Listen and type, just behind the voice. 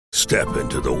Step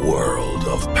into the world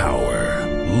of power,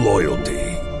 loyalty,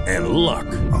 and luck.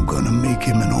 I'm going to make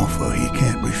him an offer he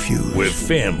can't refuse. With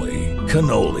family,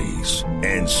 cannolis,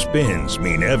 and spins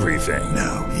mean everything.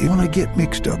 Now, you want to get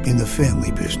mixed up in the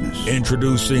family business.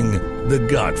 Introducing The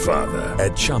Godfather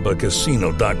at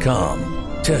ChumbaCasino.com.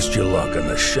 Test your luck in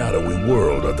the shadowy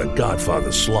world of The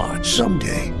Godfather slot.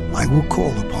 Someday, I will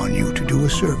call upon you to do a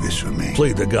service for me.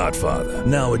 Play The Godfather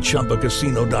now at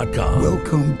ChumbaCasino.com.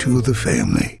 Welcome to the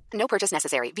family. No purchase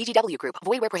necessary. VGW Group.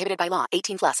 Void where prohibited by law.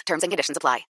 18 plus. Terms and conditions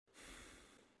apply.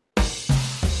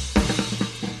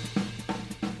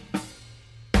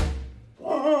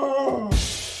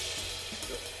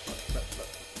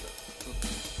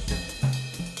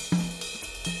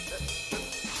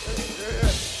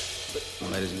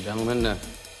 Ladies and gentlemen,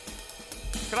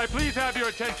 can I please have your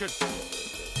attention?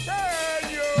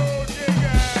 Can you dig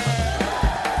it?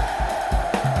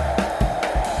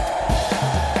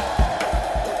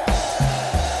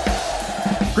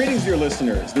 Greetings, dear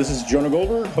listeners. This is Jonah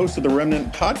Goldberg, host of the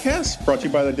Remnant Podcast, brought to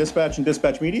you by the Dispatch and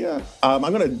Dispatch Media. I'm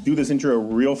going to do this intro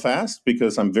real fast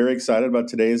because I'm very excited about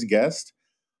today's guest.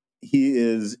 He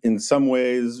is, in some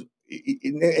ways,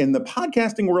 in the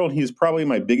podcasting world, he's probably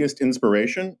my biggest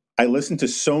inspiration. I listened to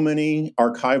so many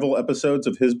archival episodes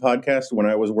of his podcast when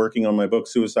I was working on my book,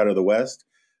 Suicide of the West,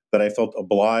 that I felt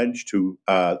obliged to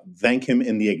thank him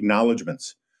in the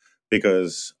acknowledgments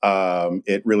because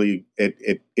it really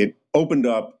opened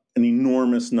up an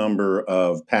enormous number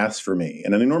of paths for me.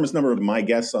 And an enormous number of my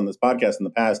guests on this podcast in the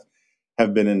past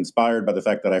have been inspired by the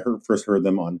fact that I first heard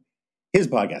them on his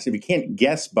podcast. If you can't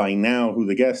guess by now who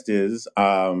the guest is,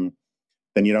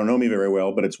 then you don't know me very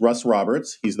well, but it's Russ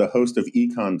Roberts. He's the host of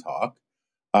Econ Talk.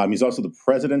 He's also the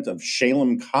president of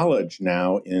Shalem College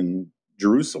now in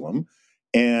Jerusalem.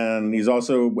 And he's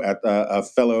also a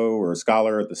fellow or a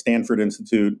scholar at the Stanford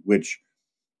Institute, which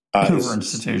Hoover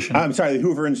Institution. I'm sorry, the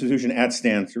Hoover Institution at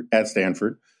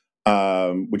Stanford,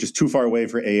 which is too far away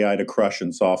for AI to crush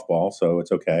in softball, so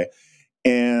it's okay.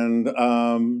 And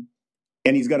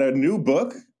he's got a new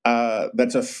book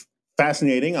that's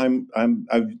fascinating.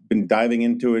 I've been diving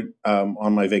into it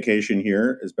on my vacation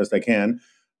here as best I can.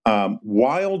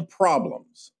 Wild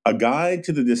Problems: A Guide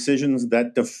to the Decisions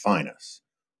That Define Us.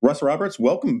 Russ Roberts,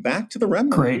 welcome back to the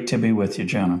Remnant. Great to be with you,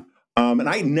 Jonah. And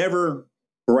I never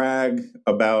brag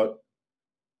about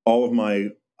all of my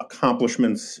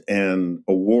accomplishments and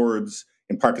awards,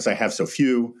 in part because I have so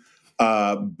few.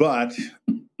 But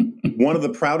one of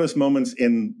the proudest moments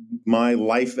in my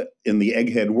life in the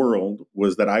Egghead world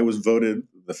was that I was voted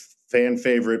the fan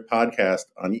favorite podcast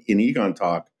in Econ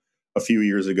Talk a few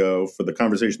years ago for the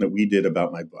conversation that we did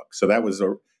about my book. So that was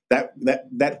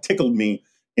that tickled me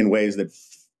in ways that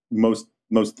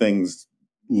most things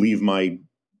leave my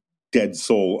dead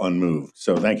soul unmoved.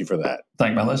 So thank you for that.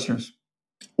 Thank my listeners.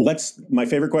 My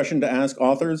favorite question to ask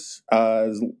authors,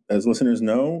 as listeners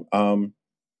know,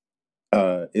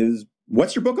 is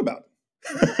what's your book about?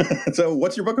 So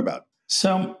what's your book about?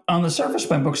 So on the surface,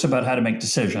 my book's about how to make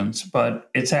decisions, but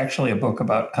it's actually a book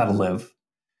about how to live.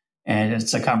 And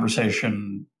it's a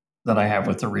conversation that I have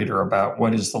with the reader about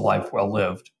what is the life well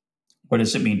lived? What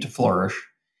does it mean to flourish?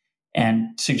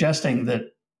 And suggesting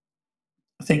that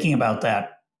thinking about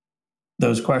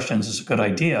those questions is a good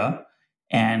idea,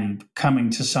 and coming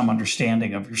to some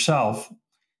understanding of yourself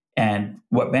and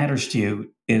what matters to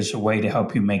you is a way to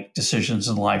help you make decisions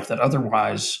in life that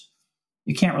otherwise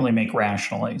you can't really make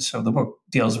rationally. So the book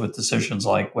deals with decisions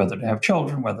like whether to have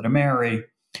children, whether to marry,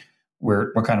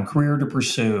 what kind of career to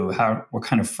pursue, what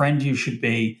kind of friend you should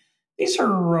be. These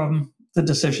are the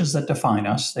decisions that define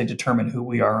us. They determine who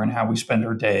we are and how we spend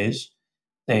our days.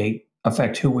 They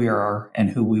affect who we are and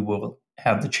who we will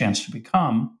have the chance to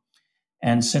become.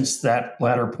 And since that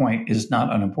latter point is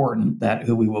not unimportant, that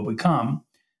who we will become,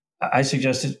 I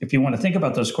suggest if you want to think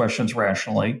about those questions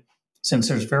rationally, since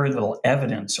there's very little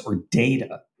evidence or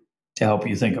data to help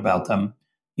you think about them,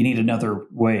 you need another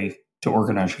way to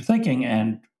organize your thinking,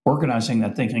 and organizing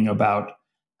that thinking about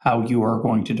how you are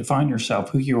going to define yourself,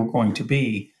 who you are going to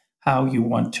be, how you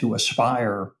want to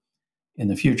aspire in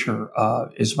the future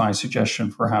is my suggestion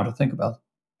for how to think about it.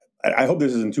 I hope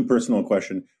this isn't too personal a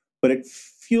question, but it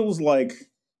feels like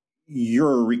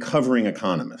you're a recovering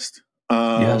economist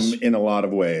Yes. in a lot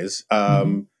of ways. I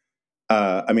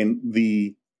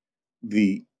mean,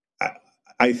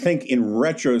 I think in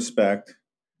retrospect,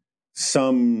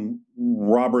 some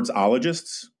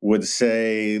Robertsologists would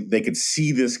say they could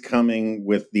see this coming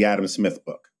with the Adam Smith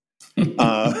book.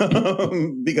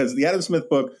 Because the Adam Smith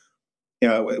book,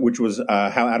 which was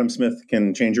How Adam Smith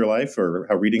Can Change Your Life, or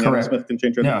How Reading Correct. Adam Smith Can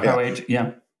Change Your Life.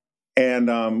 Yeah. And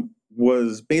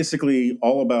was basically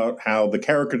all about how the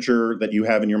caricature that you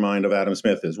have in your mind of Adam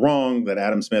Smith is wrong, that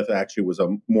Adam Smith actually was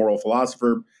a moral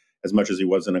philosopher as much as he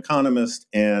was an economist.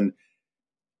 And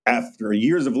after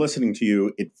years of listening to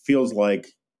you, it feels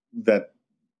like that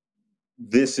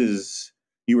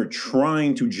you are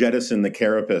trying to jettison the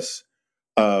carapace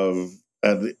of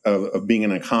being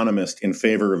an economist in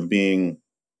favor of being,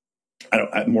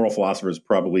 moral philosopher is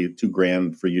probably too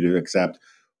grand for you to accept,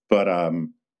 but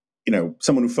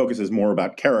someone who focuses more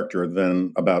about character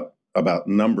than about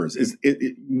numbers.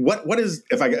 What is,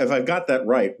 if I've got that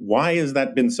right, why has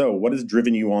that been so? What has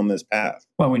driven you on this path?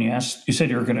 Well, when you said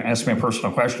you were going to ask me a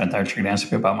personal question, I thought you were going to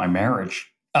ask me about my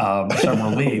marriage. So I'm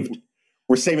relieved.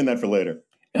 We're saving that for later.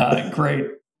 Great.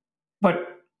 But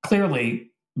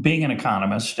clearly, being an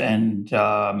economist and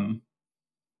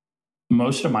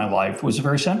most of my life was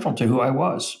very central to who I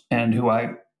was and who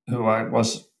I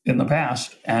was in the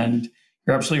past. And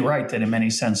you're absolutely right that in many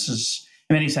senses,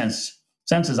 I've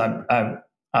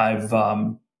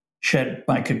shed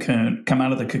my cocoon, come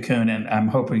out of the cocoon, and I'm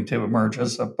hoping to emerge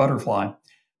as a butterfly.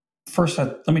 First,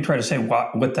 let me try to say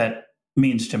what that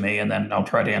means to me, and then I'll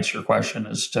try to answer your question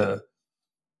as to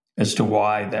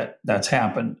why that's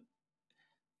happened.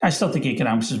 I still think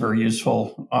economics is a very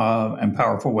useful and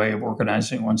powerful way of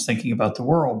organizing one's thinking about the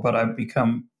world, but I've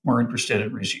become more interested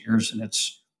in recent years in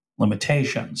its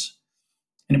limitations.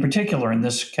 And in particular, in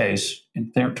this case,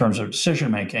 in terms of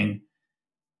decision-making,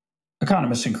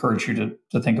 economists encourage you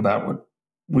to think about what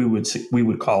we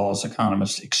would call as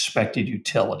economists expected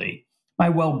utility, my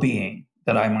well-being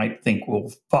that I might think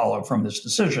will follow from this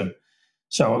decision.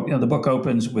 So, the book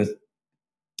opens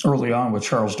early on with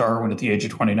Charles Darwin at the age of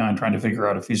 29 trying to figure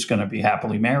out if he's going to be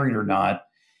happily married or not.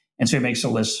 And so he makes a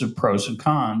list of pros and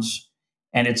cons.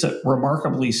 And it's a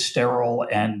remarkably sterile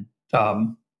and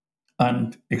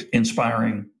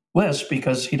uninspiring list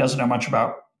because he doesn't know much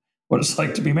about what it's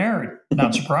like to be married.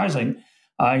 Not surprising.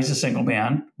 He's a single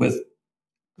man with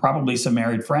probably some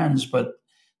married friends, but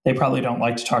they probably don't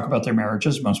like to talk about their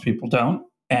marriages. Most people don't.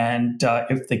 And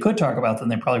if they could talk about them,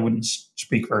 they probably wouldn't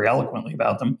speak very eloquently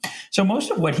about them. So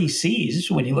most of what he sees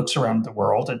when he looks around the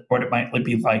world at what it might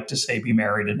be like to, say, be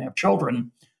married and have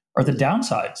children are the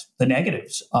downsides, the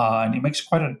negatives. And he makes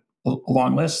quite a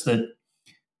long list that,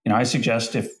 I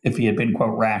suggest if he had been,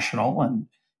 quote, rational and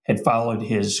had followed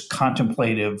his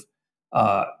contemplative,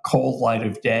 cold light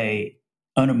of day,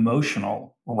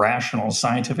 unemotional, rational,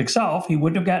 scientific self, he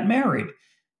wouldn't have gotten married.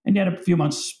 And yet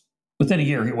within a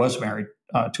year, he was married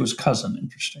to his cousin,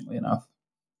 interestingly enough.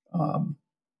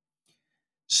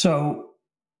 So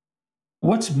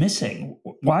what's missing?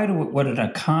 Why would an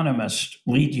economist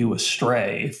lead you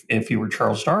astray if you were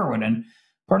Charles Darwin? And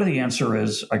part of the answer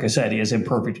is, like I said, he has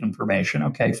imperfect information.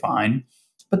 Okay, fine.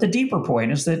 But the deeper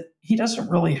point is that he doesn't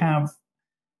really have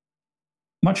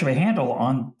much of a handle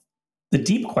on the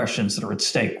deep questions that are at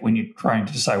stake when you're trying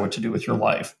to decide what to do with your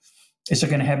life. Is it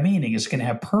going to have meaning? Is it going to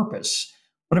have purpose?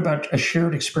 What about a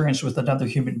shared experience with another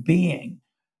human being?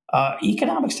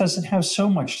 Economics doesn't have so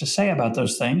much to say about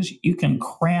those things. You can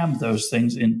cram those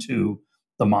things into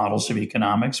the models of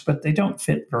economics, but they don't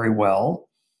fit very well.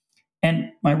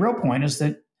 And my real point is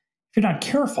that if you're not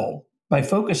careful, by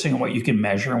focusing on what you can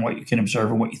measure and what you can observe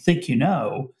and what you think you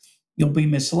know, you'll be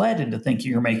misled into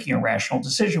thinking you're making a rational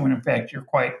decision when, in fact, you're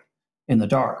quite in the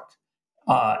dark.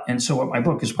 And so what my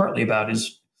book is partly about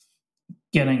is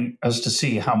getting us to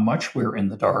see how much we're in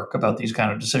the dark about these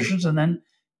kind of decisions, and then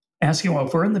asking, well,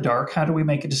 if we're in the dark, how do we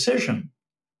make a decision?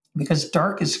 Because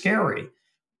dark is scary.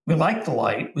 We like the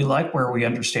light. We like where we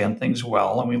understand things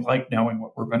well, and we like knowing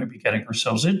what we're going to be getting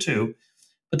ourselves into.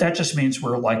 But that just means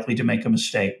we're likely to make a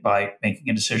mistake by making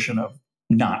a decision of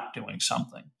not doing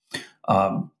something.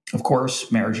 Of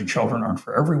course, marriage and children aren't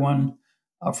for everyone.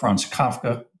 Franz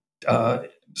Kafka,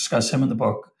 discuss him in the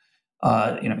book.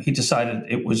 He decided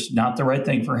it was not the right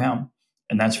thing for him,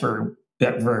 and that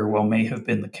very well may have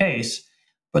been the case.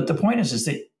 But the point is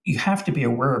that you have to be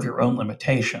aware of your own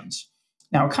limitations.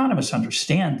 Now, economists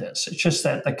understand this. It's just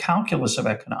that the calculus of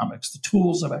economics, the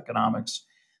tools of economics,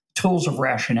 tools of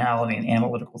rationality and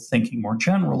analytical thinking more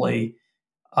generally,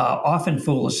 often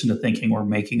fool us into thinking we're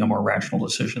making a more rational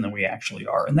decision than we actually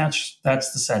are. And that's the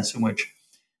sense in which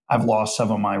I've lost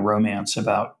some of my romance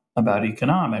about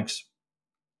economics.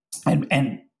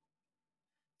 And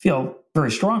feel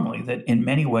very strongly that in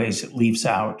many ways it leaves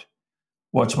out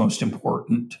what's most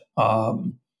important.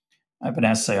 I have an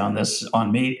essay on this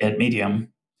at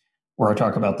Medium where I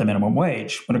talk about the minimum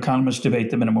wage. When economists debate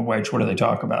the minimum wage, what do they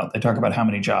talk about? They talk about how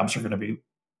many jobs are going to be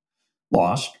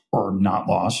lost or not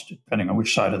lost, depending on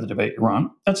which side of the debate you're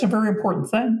on. That's a very important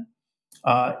thing.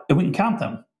 And we can count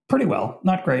them pretty well,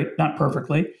 not great, not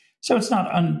perfectly. So it's not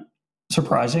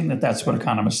surprising that that's what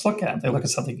economists look at. They look at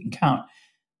something you can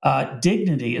count.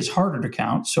 Dignity is harder to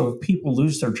count. So if people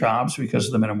lose their jobs because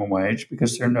of the minimum wage,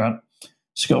 because they're not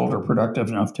skilled or productive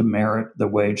enough to merit the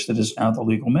wage that is now the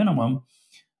legal minimum,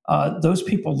 those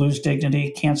people lose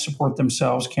dignity, can't support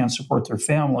themselves, can't support their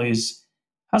families.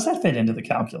 How's that fit into the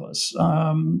calculus?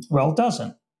 Well, it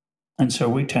doesn't. And so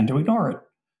we tend to ignore it.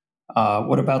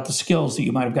 What about the skills that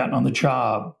you might have gotten on the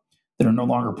job that are no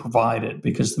longer provided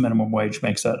because the minimum wage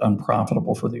makes that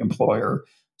unprofitable for the employer?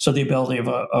 So the ability of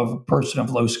a person of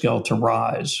low skill to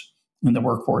rise in the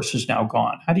workforce is now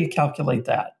gone. How do you calculate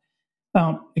that?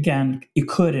 Well, again, you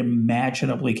could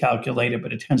imaginably calculate it,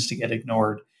 but it tends to get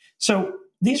ignored. So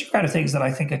these are kind of things that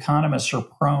I think economists are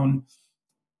prone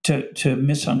to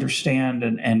misunderstand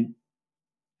and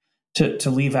to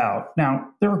leave out. Now,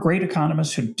 there are great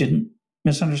economists who didn't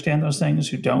misunderstand those things,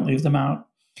 who don't leave them out.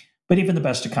 But even the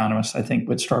best economists, I think,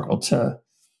 would struggle to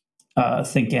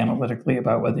think analytically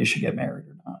about whether you should get married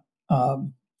or not.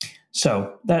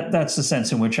 So that's the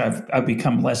sense in which I've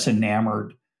become less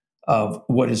enamored of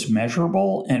what is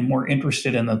measurable and more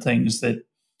interested in the things that,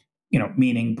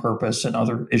 meaning, purpose, and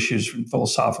other issues in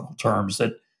philosophical terms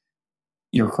that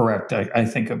you're correct. I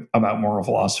think about moral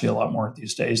philosophy a lot more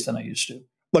these days than I used to.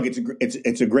 Look,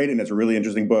 it's a great and it's a really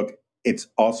interesting book. It's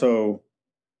also,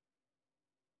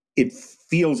 it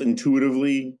feels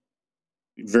intuitively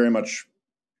very much,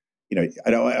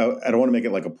 I don't want to make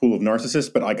it like a pool of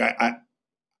narcissists, but like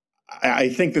I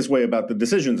think this way about the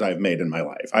decisions I've made in my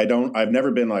life. I've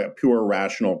never been like a pure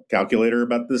rational calculator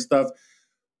about this stuff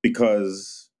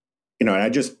because, and I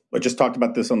just talked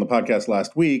about this on the podcast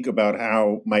last week about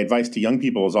how my advice to young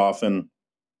people is often,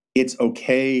 it's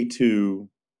okay to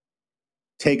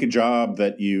take a job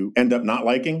that you end up not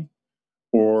liking,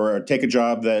 or take a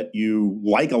job that you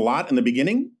like a lot in the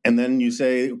beginning, and then you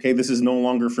say, okay, this is no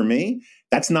longer for me.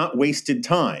 That's not wasted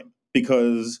time,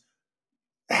 because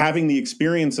having the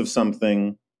experience of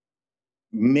something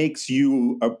makes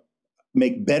you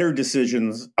make better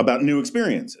decisions about new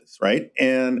experiences, right?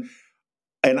 And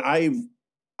I've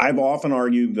often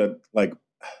argued that, like, it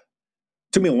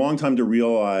took me a long time to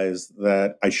realize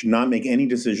that I should not make any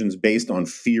decisions based on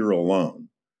fear alone.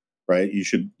 Right? You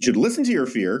should listen to your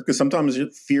fear, because sometimes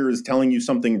fear is telling you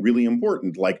something really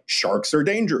important, like sharks are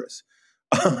dangerous.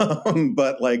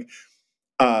 But like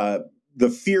the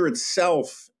fear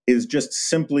itself is just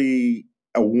simply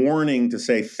a warning to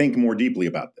say, think more deeply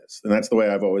about this. And that's the way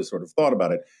I've always sort of thought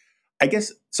about it. I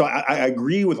guess, so I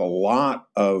agree with a lot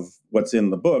of what's in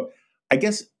the book. I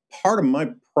guess part of my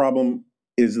problem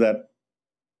is that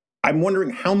I'm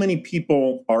wondering how many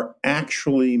people are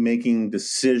actually making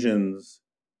decisions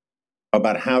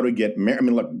about how to get married. I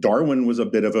mean, look, Darwin was a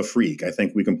bit of a freak. I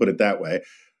think we can put it that way.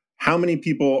 How many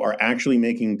people are actually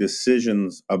making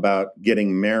decisions about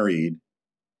getting married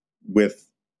with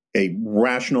a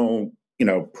rational,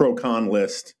 pro-con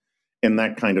list and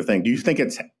that kind of thing? Do you think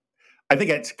I think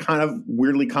it's kind of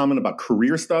weirdly common about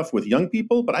career stuff with young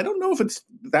people, but I don't know if it's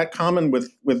that common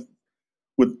with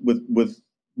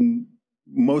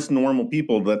most normal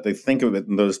people that they think of it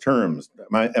in those terms.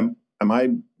 Am I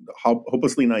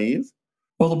hopelessly naive?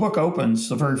 Well, the book opens,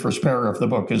 the very first paragraph of the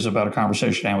book is about a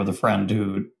conversation I had with a friend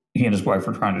who he and his wife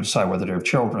were trying to decide whether to have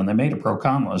children. They made a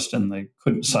pro-con list and they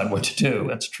couldn't decide what to do.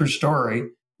 That's a true story.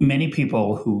 Many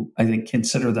people who I think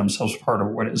consider themselves part of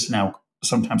what is now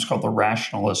sometimes called the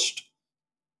rationalist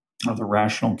or the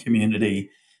rational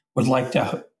community would like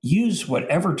to use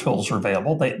whatever tools are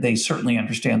available. They certainly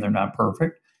understand they're not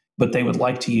perfect, but they would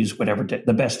like to use whatever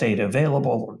the best data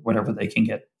available or whatever they can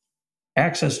get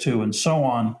access to and so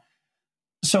on.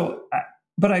 So,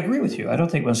 but I agree with you. I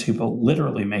don't think most people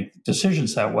literally make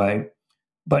decisions that way.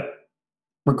 But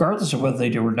regardless of whether they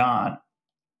do or not,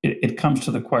 it comes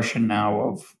to the question now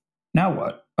of, now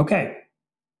what? Okay,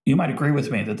 you might agree with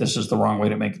me that this is the wrong way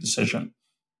to make a decision.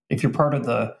 If you're part of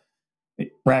the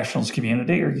rationalist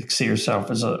community or you see yourself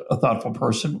as a thoughtful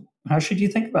person, how should you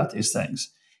think about these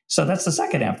things? So that's the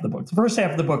second half of the book. The first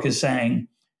half of the book is saying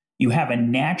you have a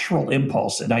natural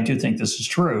impulse, and I do think this is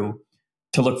true,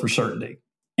 to look for certainty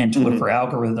and to look for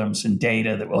algorithms and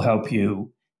data that will help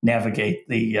you navigate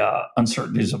the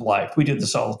uncertainties of life. We do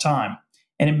this all the time.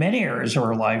 And in many areas of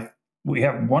our life, we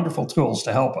have wonderful tools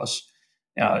to help us.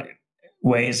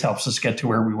 Waze helps us get to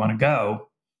where we want to go,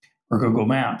 or Google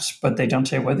Maps, but they don't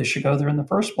say why they should go there in the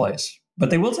first place. But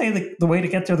they will say the way to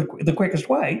get there the quickest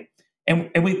way.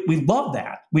 And we love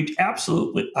that. I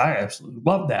absolutely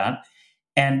love that.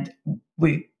 And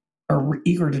we are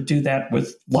eager to do that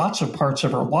with lots of parts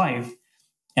of our life.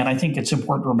 And I think it's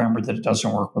important to remember that it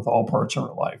doesn't work with all parts of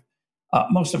our life.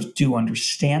 Most of us do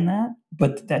understand that,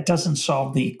 but that doesn't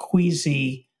solve the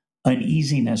queasy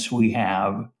uneasiness we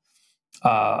have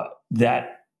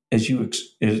that, as you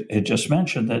had just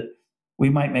mentioned, that we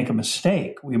might make a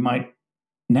mistake. We might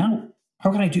now.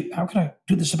 How can I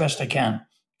do this the best I can?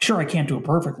 Sure, I can't do it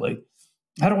perfectly.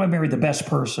 How do I marry the best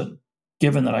person,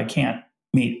 given that I can't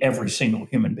meet every single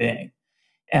human being?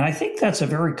 And I think that's a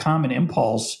very common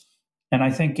impulse. And I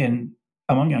think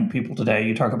among young people today,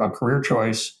 you talk about career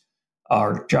choice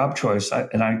or job choice,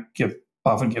 and I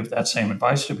often give that same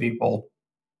advice to people.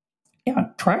 Yeah,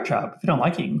 try a job. If you don't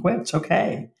like it, you can quit. It's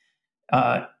okay.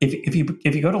 If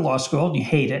you go to law school and you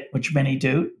hate it, which many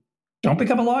do, don't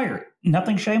become a lawyer.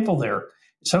 Nothing shameful there.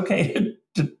 It's okay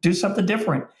to do something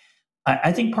different.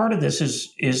 I think part of this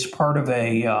is part of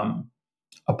a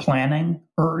planning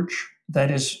urge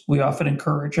that is we often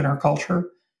encourage in our culture.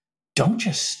 Don't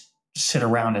just sit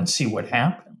around and see what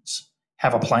happens.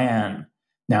 Have a plan.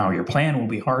 Now, your plan will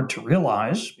be hard to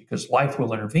realize because life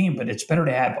will intervene, but it's better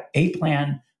to have a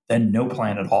plan than no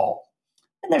plan at all.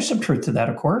 And there's some truth to that,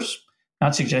 of course.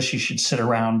 Not suggest you should sit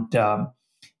around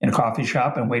in a coffee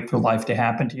shop and wait for life to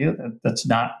happen to you. That's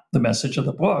not the message of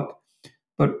the book.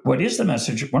 But what is the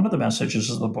message? One of the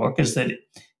messages of the book is that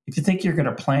if you think you're going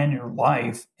to plan your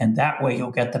life and that way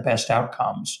you'll get the best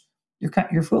outcomes,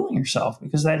 you're fooling yourself,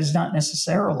 because that is not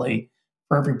necessarily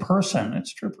for every person.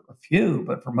 It's true for a few,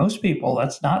 but for most people,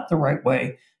 that's not the right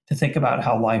way to think about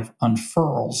how life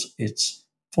unfurls its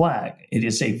flag. It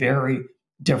is a very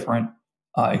different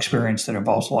experience that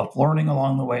involves a lot of learning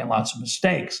along the way and lots of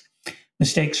mistakes.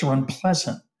 Mistakes are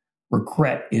unpleasant.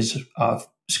 Regret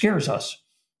scares us.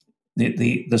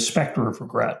 The specter of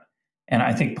regret. And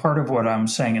I think part of what I'm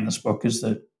saying in this book is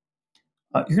that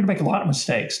you're going to make a lot of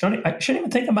mistakes. I shouldn't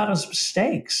even think about it as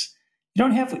mistakes. You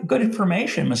don't have good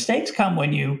information. Mistakes come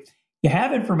when you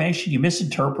have information, you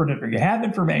misinterpret it, or you have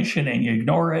information and you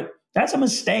ignore it. That's a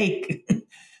mistake.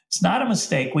 It's not a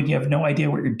mistake when you have no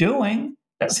idea what you're doing.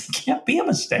 It can't be a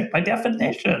mistake by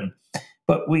definition.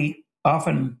 But we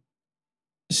often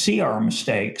see our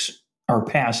mistakes, our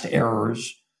past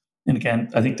errors, and again,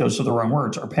 I think those are the wrong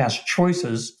words, our past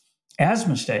choices as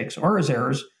mistakes or as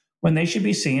errors, when they should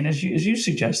be seen, as you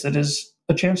suggested, as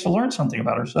a chance to learn something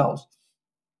about ourselves.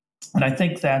 And I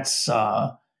think that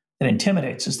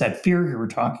intimidates us. That fear you were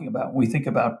talking about, when we think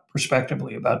about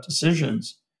prospectively about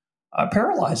decisions,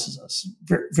 paralyzes us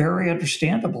very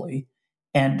understandably.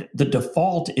 And the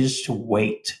default is to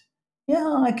wait.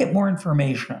 Yeah, I get more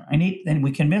information. And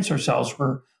we convince ourselves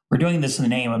we're doing this in the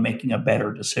name of making a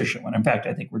better decision, when in fact,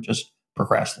 I think we're just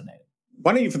procrastinating.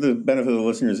 Why don't you, for the benefit of the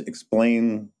listeners,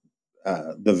 explain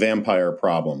the vampire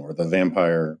problem or the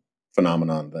vampire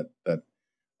phenomenon that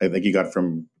I think you got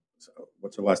from,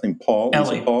 what's her last name? Paul?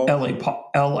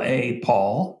 L.A.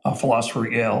 Paul, a philosopher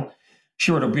at Yale.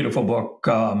 She wrote a beautiful book.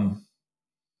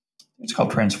 It's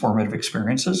called Transformative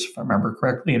Experiences, if I remember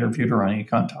correctly. Interviewed her on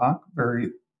Econ Talk. Very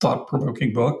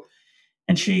thought-provoking book.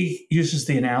 And she uses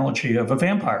the analogy of a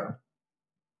vampire.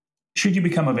 Should you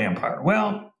become a vampire?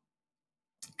 Well,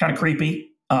 kind of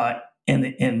creepy. And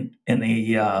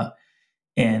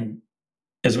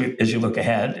as you look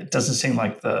ahead, it doesn't seem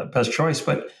like the best choice.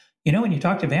 But when you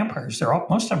talk to vampires,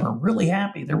 most of them are really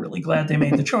happy. They're really glad they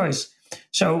made the choice.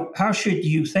 So how should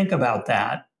you think about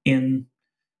that in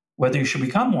whether you should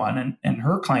become one? And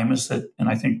her claim is that, and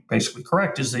I think basically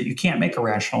correct, is that you can't make a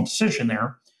rational decision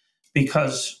there,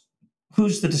 because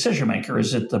who's the decision maker?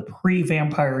 Is it the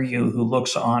pre-vampire you who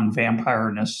looks on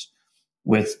vampireness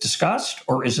with disgust,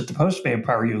 or is it the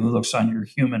post-vampire you who looks on your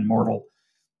human mortal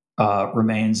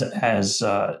remains as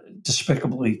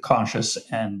despicably cautious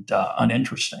and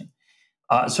uninteresting?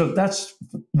 So that's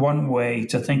one way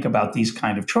to think about these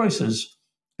kind of choices,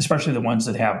 especially the ones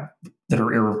that are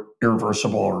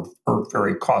irreversible or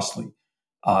very costly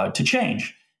to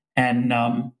change.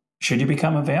 And should you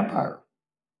become a vampire?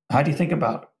 How do you think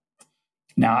about it?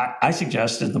 Now, I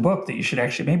suggest in the book that you should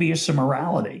actually maybe use some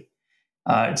morality.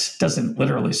 It doesn't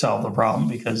literally solve the problem,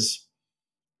 because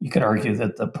you could argue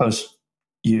that the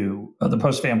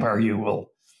post-vampire you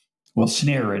will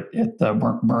sneer at the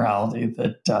morality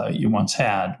that you once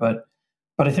had. But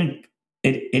I think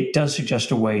it does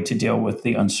suggest a way to deal with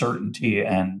the uncertainty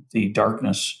and the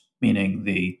darkness, meaning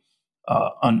the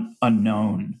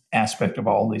unknown aspect of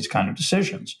all these kind of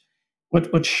decisions.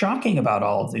 What's shocking about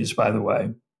all of these, by the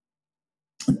way,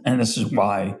 and this is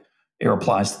why it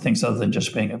applies to things other than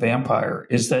just being a vampire,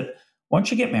 is that once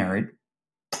you get married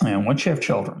and once you have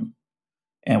children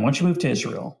and once you move to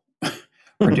Israel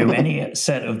or do any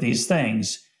set of these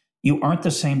things, you aren't the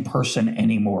same person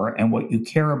anymore. And what you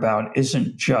care about it's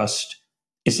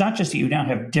not just that you now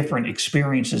have different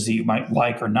experiences that you might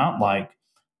like or not like.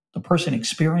 The person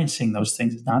experiencing those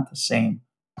things is not the same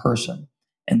person.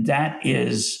 And that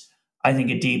is I think,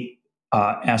 a deep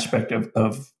aspect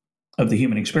of the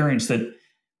human experience that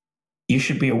you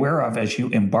should be aware of as you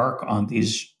embark on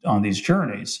these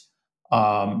journeys.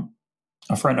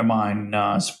 A friend of mine,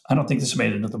 I don't think this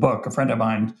made it into the book. A friend of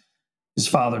mine, his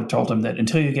father told him that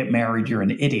until you get married, you're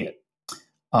an idiot.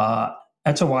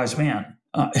 That's a wise man.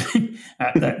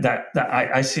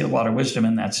 I see a lot of wisdom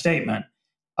in that statement.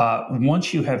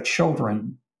 Once you have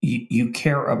children, you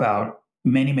care about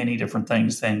many, many different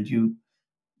things than you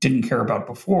didn't care about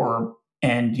before.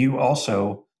 And you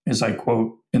also, as I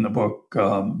quote in the book,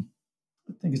 I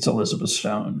think it's Elizabeth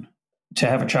Stone, to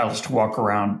have a child is to walk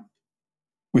around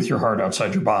with your heart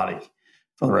outside your body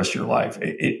for the rest of your life.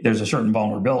 There's a certain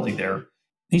vulnerability there.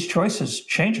 These choices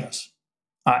change us.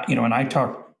 And I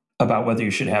talk about whether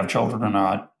you should have children or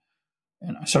not,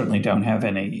 and I certainly don't have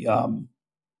any.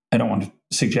 I don't want to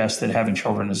suggest that having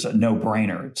children is a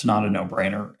no-brainer. It's not a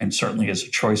no-brainer, and certainly is a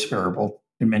choice variable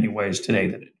in many ways today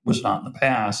that it was not in the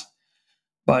past.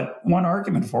 But one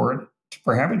argument for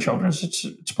having children is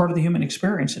it's part of the human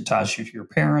experience. It ties you to your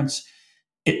parents,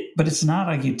 but it's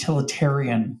not a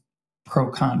utilitarian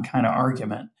pro-con kind of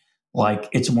argument. Like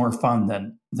it's more fun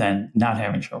than not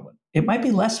having children. It might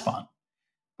be less fun,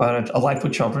 but a life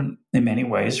with children, in many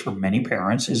ways, for many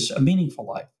parents, is a meaningful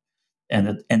life,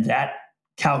 and that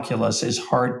calculus is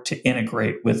hard to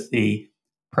integrate with the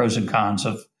pros and cons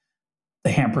of the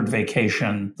hampered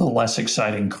vacation, the less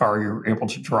exciting car you're able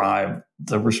to drive,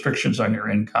 the restrictions on your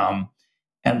income,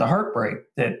 and the heartbreak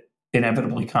that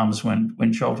inevitably comes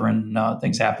when children,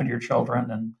 things happen to your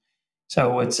children. And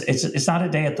so it's not a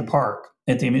day at the park,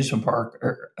 at the amusement park,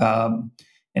 and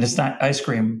it's not ice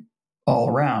cream all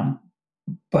around,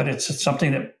 but it's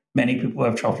something that many people who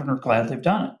have children are glad they've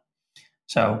done it.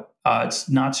 So it's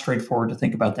not straightforward to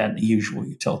think about that in the usual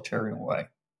utilitarian way.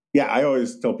 Yeah, I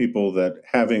always tell people that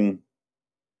having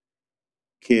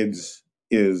kids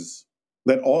is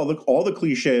that all the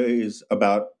cliches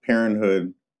about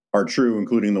parenthood are true,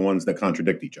 including the ones that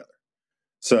contradict each other.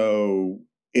 So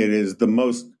it is the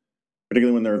most,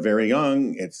 particularly when they're very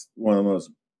young, it's one of the most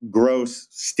gross,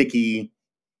 sticky,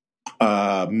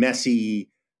 messy,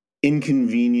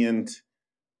 inconvenient,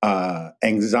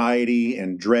 anxiety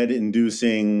and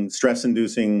dread-inducing,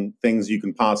 stress-inducing things you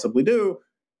can possibly do,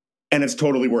 and it's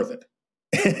totally worth it.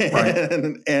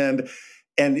 Right.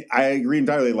 And I agree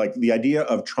entirely. Like the idea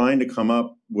of trying to come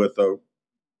up with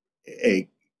a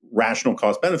rational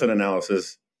cost-benefit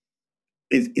analysis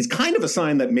is kind of a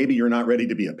sign that maybe you're not ready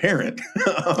to be a parent.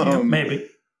 Maybe.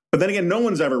 But then again, no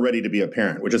one's ever ready to be a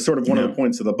parent, which is sort of one of the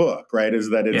points of the book, right? Is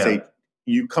that it's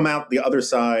you come out the other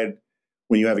side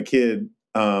when you have a kid,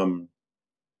 a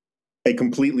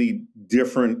completely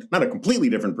different, not a completely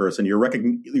different person.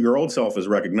 Your old self is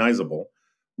recognizable,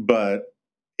 but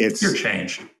you're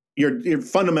changed. You're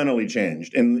fundamentally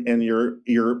changed, and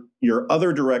you're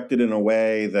other directed in a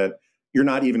way that you're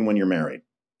not even when you're married,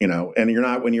 and you're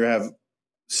not when you have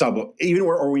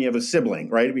or when you have a sibling,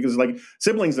 right? Because like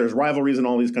siblings, there's rivalries and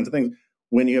all these kinds of things.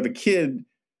 When you have a kid,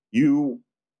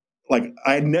 I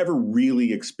had never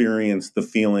really experienced the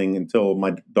feeling until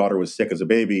my daughter was sick as a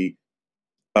baby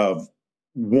of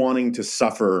wanting to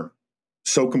suffer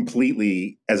so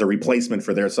completely as a replacement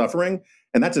for their suffering.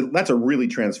 And that's a really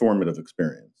transformative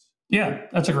experience. Yeah,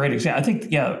 that's a great example. I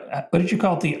think, what did you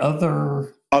call it? The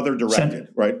other directed,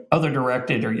 right? Other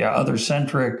directed or other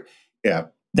centric. Yeah.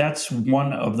 That's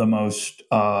one of the most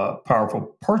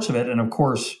powerful parts of it. And of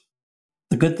course,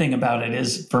 the good thing about it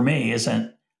is, for me,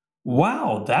 isn't,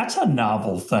 wow, that's a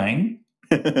novel thing.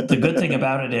 The good thing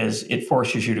about it is it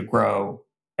forces you to grow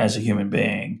as a human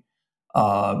being.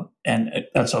 And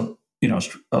that's a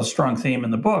strong theme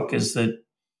in the book, is that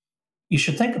you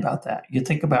should think about that. You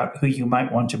think about who you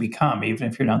might want to become, even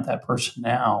if you're not that person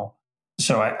now.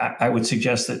 So I would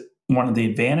suggest that one of the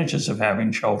advantages of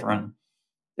having children,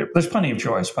 there's plenty of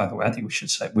joys, by the way. I think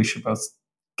we should both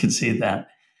concede that.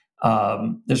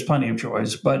 There's plenty of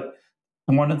joys, but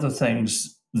one of the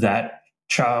things that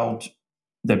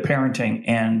parenting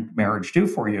and marriage do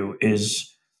for you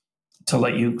is to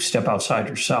let you step outside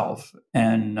yourself.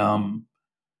 And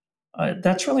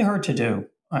that's really hard to do.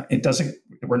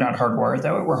 We're not hardwired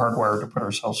that way. We're hardwired to put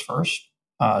ourselves first.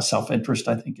 Self-interest,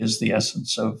 I think, is the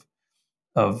essence of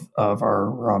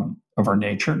our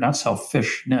nature. Not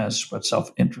selfishness, but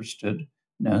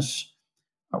self-interestedness.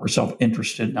 We're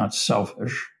self-interested, not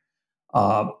selfish.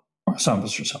 Some of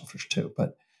us are selfish too,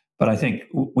 but I think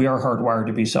we are hardwired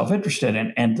to be self-interested,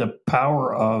 and the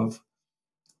power of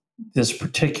this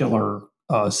particular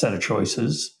set of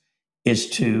choices is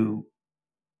to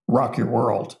rock your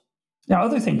world. Now,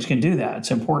 other things can do that.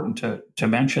 It's important to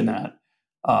mention that.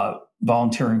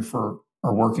 Volunteering for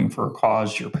or working for a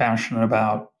cause you're passionate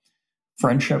about,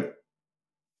 friendship.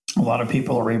 A lot of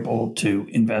people are able to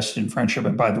invest in friendship.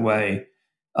 And by the way,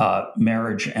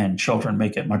 marriage and children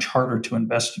make it much harder to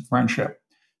invest in friendship.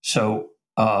 So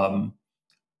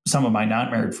some of my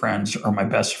non-married friends are my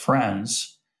best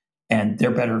friends, and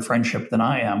they're better at friendship than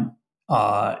I am.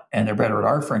 And they're better at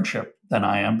our friendship than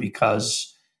I am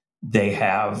because they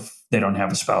don't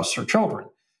have a spouse or children.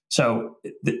 So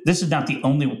this is not the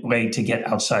only way to get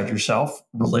outside yourself.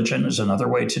 Religion is another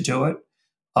way to do it.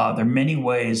 There are many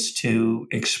ways to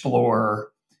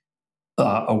explore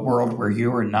a world where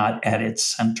you are not at its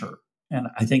center. And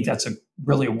I think that's a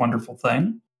really wonderful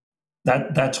thing.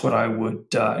 That's what I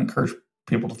would encourage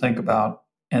people to think about.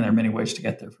 And there are many ways to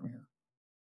get there from here.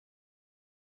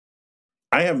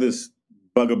 I have this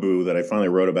bugaboo that I finally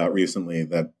wrote about recently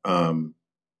that I'm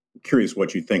curious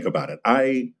what you think about it.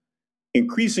 I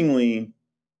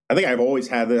think I've always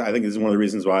had it. I think this is one of the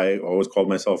reasons why I always called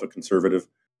myself a conservative.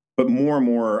 But more and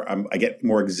more, I get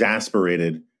more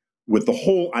exasperated with the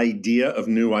whole idea of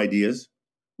new ideas.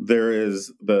 There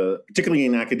is particularly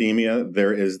in academia,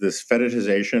 there is this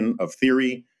fetishization of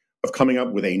theory, of coming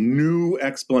up with a new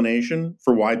explanation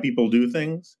for why people do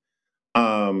things.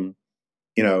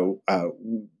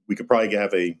 We could probably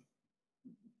have a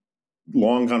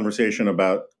long conversation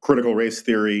about critical race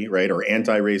theory, right, or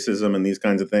anti-racism and these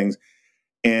kinds of things.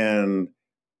 And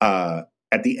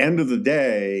at the end of the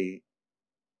day,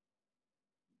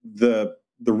 the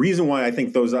reason why I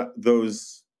think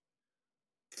those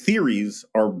theories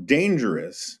are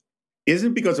dangerous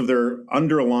isn't because of their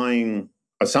underlying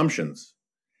assumptions.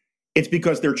 It's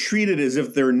because they're treated as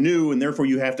if they're new, and therefore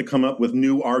you have to come up with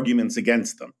new arguments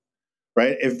against them,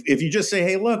 right? If you just say,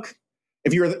 hey, look,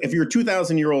 if you're a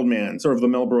 2,000-year-old man, sort of the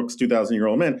Mel Brooks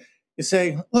 2,000-year-old man, you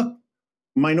say, look,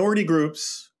 minority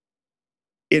groups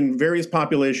in various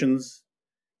populations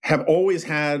have always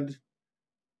had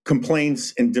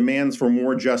complaints and demands for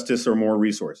more justice or more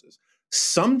resources.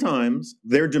 Sometimes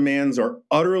their demands are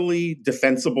utterly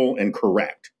defensible and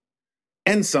correct,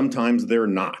 and sometimes they're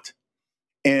not.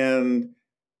 And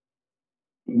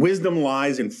wisdom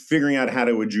lies in figuring out how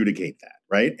to adjudicate that,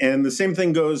 right? And the same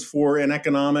thing goes for in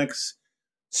economics.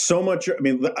 So much,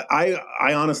 I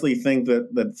honestly think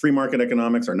that free market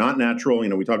economics are not natural.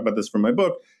 We talk about this from my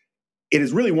book. It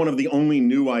is really one of the only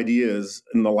new ideas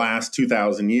in the last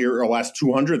 2,000 years or last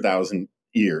 200,000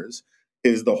 years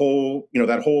is the whole,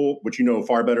 that whole, which you know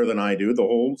far better than I do, the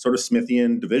whole sort of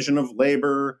Smithian division of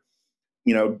labor,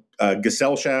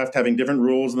 Gesellschaft having different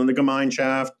rules than the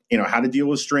Gemeinschaft, how to deal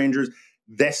with strangers.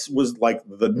 This was like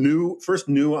the first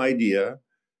new idea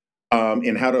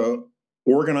in how to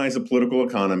organize a political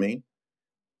economy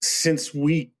since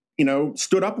we,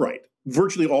 stood upright.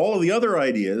 Virtually all of the other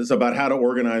ideas about how to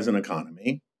organize an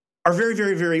economy are very,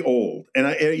 very, very old.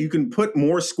 And you can put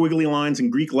more squiggly lines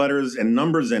and Greek letters and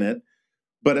numbers in it.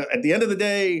 But at the end of the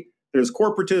day, there's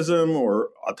corporatism or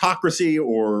autocracy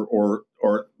or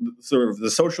sort of the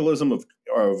socialism of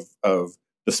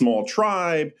the small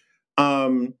tribe.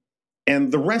 And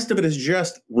the rest of it is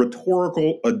just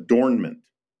rhetorical adornment.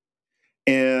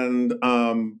 And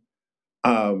some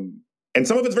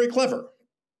of it's very clever.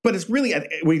 But it's really,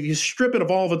 when you strip it of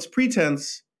all of its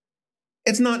pretense,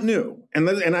 it's not new. And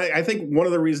I think one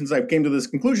of the reasons I came to this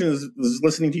conclusion is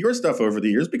listening to your stuff over the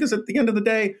years, because at the end of the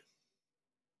day,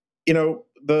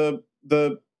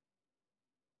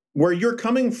 where you're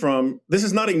coming from, this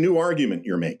is not a new argument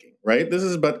you're making, right? This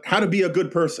is about how to be a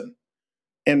good person.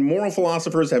 And moral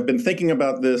philosophers have been thinking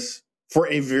about this for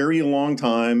a very long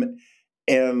time.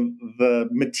 And the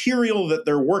material that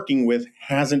they're working with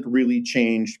hasn't really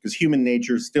changed because human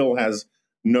nature still has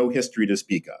no history to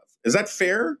speak of. Is that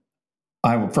fair?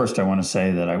 First, I want to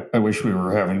say that I wish we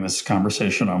were having this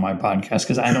conversation on my podcast,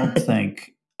 because I don't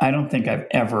think I've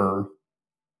ever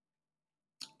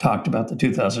talked about the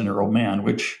 2,000-year-old man,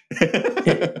 which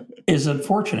is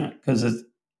unfortunate because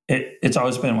it's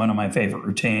always been one of my favorite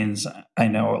routines. I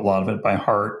know a lot of it by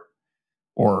heart,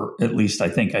 or at least I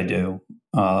think I do.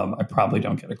 I probably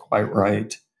don't get it quite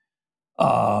right.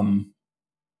 I'll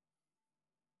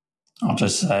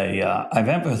just say I've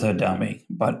empathodummy,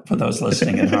 but for those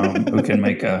listening at home who can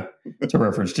make it's a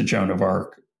reference to Joan of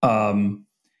Arc and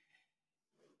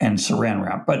Saran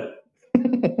Wrap. But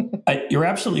you're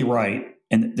absolutely right.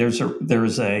 And there's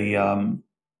a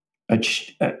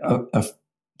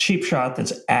cheap shot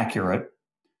that's accurate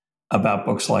about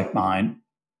books like mine,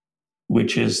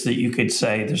 which is that you could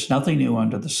say there's nothing new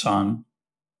under the sun.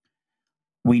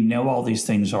 We know all these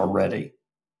things already.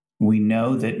 We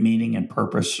know that meaning and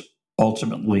purpose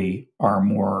ultimately are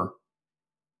more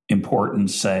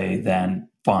important, say, than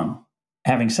fun.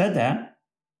 Having said that,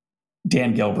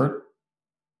 Dan Gilbert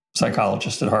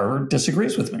psychologist at Harvard,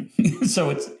 disagrees with me. So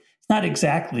it's not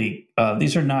exactly,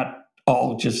 these are not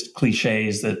all just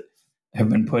cliches that have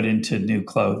been put into new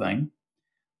clothing.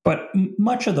 But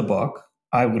much of the book,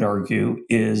 I would argue,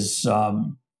 is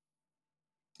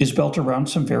built around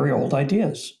some very old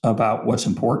ideas about what's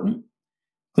important,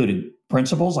 including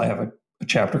principles. I have a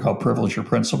chapter called Privilege Your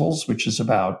Principles, which is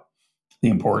about the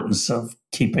importance of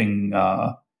keeping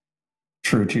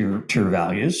true to your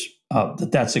values.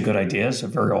 That's a good idea. It's a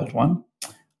very old one.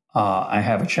 I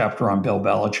have a chapter on Bill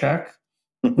Belichick,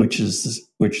 which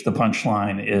the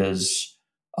punchline is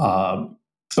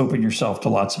open yourself to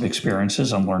lots of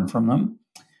experiences and learn from them.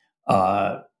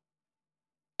 How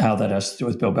that has to do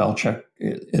with Bill Belichick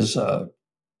is a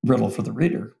riddle for the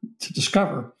reader to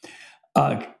discover.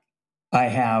 I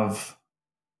have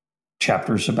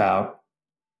chapters about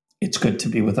it's good to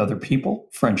be with other people.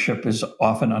 Friendship is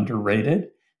often underrated.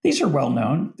 These are well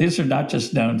known. These are not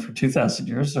just known for 2,000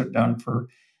 years. They're known for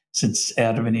since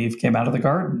Adam and Eve came out of the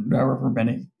garden, however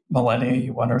many millennia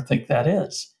you want to think that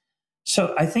is.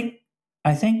 So I think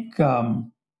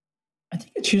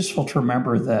it's useful to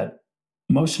remember that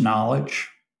most knowledge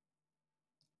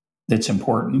that's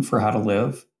important for how to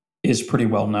live is pretty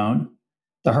well known.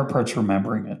 The hard part's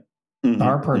remembering it. Mm-hmm. The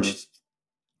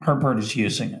hard part is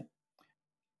using it.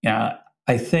 Yeah,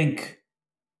 I think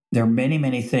there are many,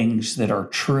 many things that are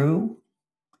true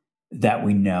that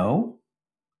we know,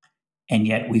 and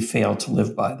yet we fail to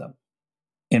live by them.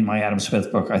 In my Adam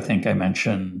Smith book, I think I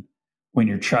mentioned when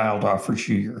your child offers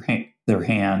you their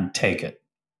hand, take it.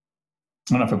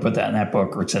 I don't know if I put that in that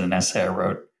book or it's in an essay I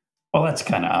wrote. Well, that's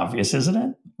kind of obvious, isn't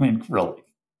it? I mean, really,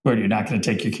 where you're not going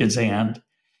to take your kid's hand.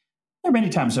 There are many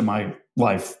times in my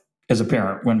life as a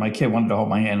parent when my kid wanted to hold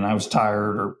my hand and I was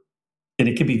tired, and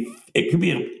it could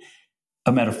be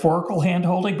a metaphorical hand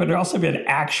holding, but it also be an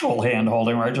actual hand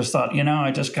holding where I just thought,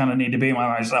 I just kind of need to be by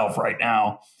myself right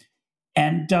now.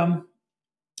 And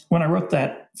when I wrote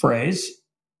that phrase,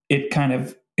 it kind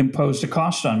of imposed a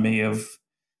cost on me of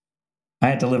I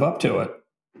had to live up to it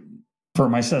for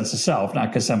my sense of self, not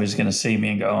because somebody's going to see me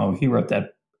and go, oh, he wrote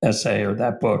that essay or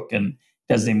that book and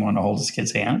doesn't even want to hold his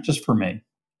kid's hand, just for me.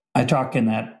 I talk in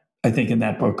that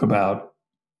book about,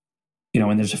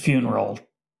 when there's a funeral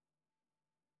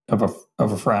of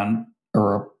a friend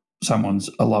or someone's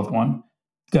a loved one,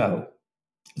 go.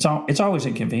 It's always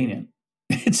inconvenient.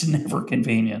 It's never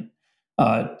convenient.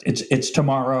 It's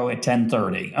tomorrow at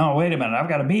 10:30. Oh, wait a minute. I've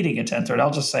got a meeting at 10:30.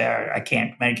 I'll just say I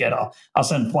can't make it. I'll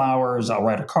send flowers. I'll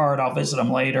write a card. I'll visit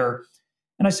them later.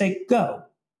 And I say, go.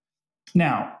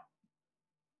 Now,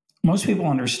 most people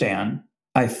understand,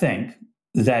 I think,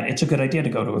 that it's a good idea to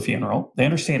go to a funeral. They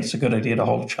understand it's a good idea to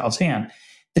hold a child's hand.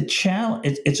 It's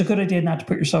a good idea not to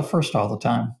put yourself first all the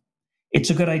time. It's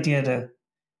a good idea to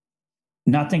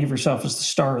not think of yourself as the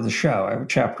star of the show. I have a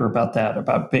chapter about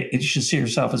that, you should see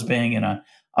yourself as being in an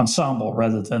ensemble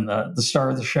rather than the star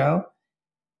of the show.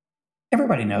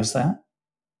 Everybody knows that,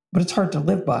 but it's hard to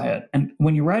live by it. And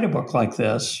when you write a book like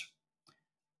this,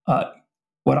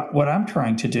 what I'm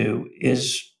trying to do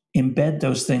is embed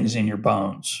those things in your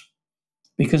bones,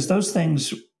 because those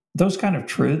things, those kind of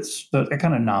truths, that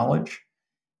kind of knowledge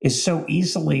is so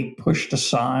easily pushed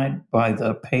aside by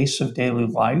the pace of daily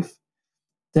life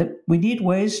that we need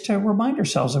ways to remind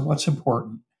ourselves of what's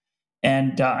important.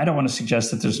 And I don't want to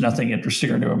suggest that there's nothing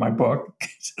interesting or new in my book.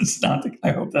 It's not.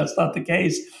 I hope that's not the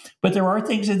case. But there are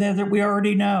things in there that we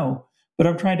already know. But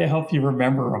I'm trying to help you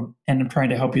remember them, and I'm trying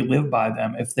to help you live by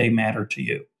them if they matter to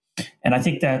you. And I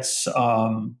think that's.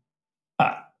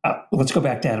 Let's go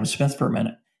back to Adam Smith for a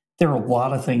minute. There are a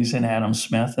lot of things in Adam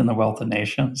Smith and The Wealth of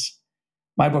Nations.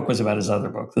 My book was about his other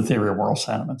book, The Theory of Moral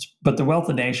Sentiments. But The Wealth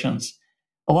of Nations,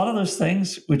 a lot of those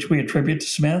things which we attribute to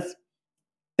Smith,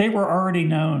 they were already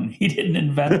known. He didn't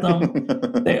invent them.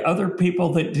 Other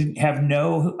people that didn't have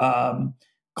no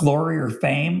glory or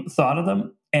fame thought of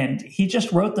them. And he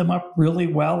just wrote them up really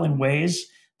well in ways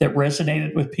that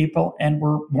resonated with people and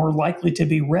were more likely to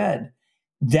be read.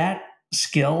 That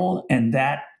skill and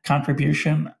that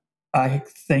contribution, I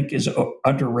think, is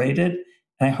underrated.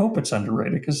 And I hope it's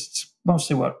underrated because it's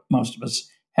mostly what most of us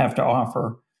have to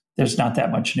offer. There's not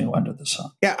that much new under the sun.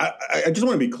 Yeah, I just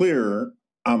want to be clear.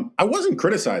 I wasn't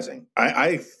criticizing.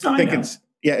 I think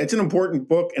it's an important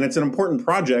book and it's an important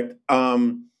project.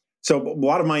 So a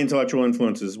lot of my intellectual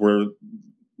influences were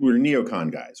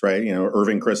neocon guys, right?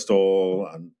 Irving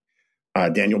Kristol,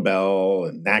 Daniel Bell,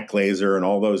 and Nat Glazer, and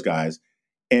all those guys.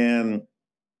 And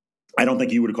I don't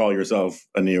think you would call yourself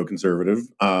a neoconservative,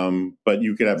 but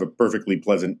you could have a perfectly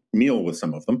pleasant meal with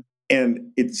some of them.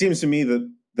 And it seems to me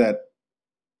that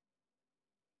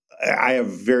I have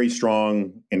very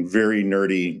strong and very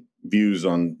nerdy views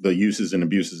on the uses and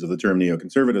abuses of the term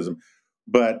neoconservatism.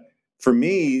 But for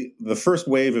me, the first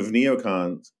wave of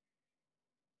neocons,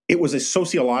 it was a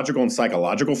sociological and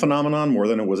psychological phenomenon more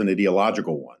than it was an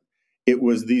ideological one. It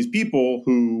was these people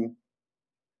who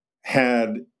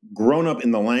had grown up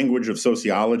in the language of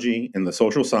sociology and the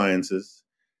social sciences,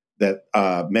 that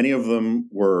many of them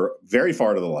were very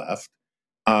far to the left,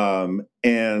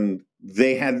 and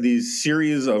they had these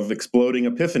series of exploding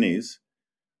epiphanies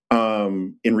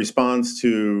in response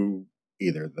to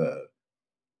either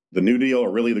the New Deal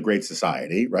or really the Great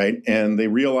Society, right? And they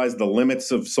realized the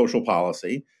limits of social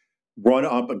policy run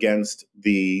up against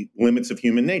the limits of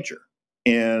human nature.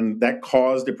 And that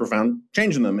caused a profound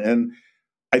change in them. And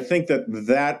I think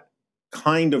that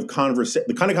kind of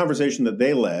the kind of conversation that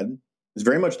they led is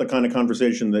very much the kind of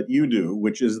conversation that you do,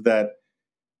 which is that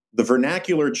the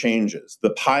vernacular changes,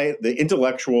 the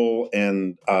intellectual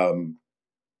and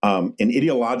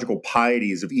ideological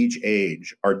pieties of each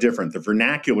age are different. The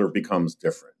vernacular becomes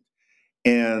different.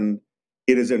 And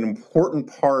it is an important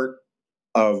part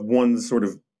of one's sort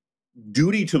of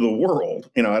duty to the world.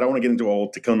 I don't want to get into a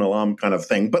whole Tikkun Olam kind of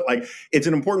thing, but like it's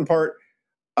an important part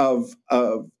of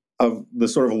the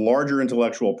sort of larger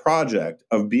intellectual project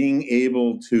of being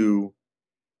able to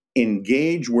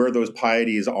engage where those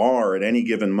pieties are at any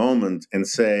given moment and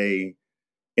say,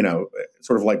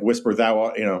 sort of like whisper,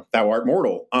 thou art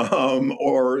mortal,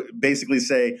 or basically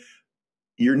say,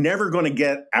 you're never going to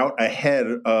get out ahead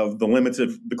of the limits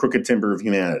of the crooked timber of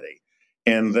humanity.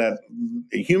 And that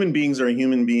human beings are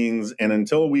human beings. And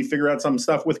until we figure out some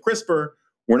stuff with CRISPR,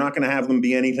 we're not going to have them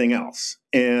be anything else.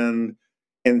 And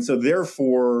so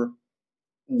therefore,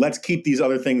 let's keep these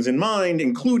other things in mind,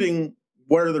 including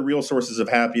what are the real sources of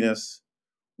happiness?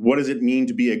 What does it mean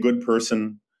to be a good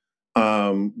person?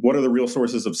 What are the real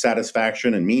sources of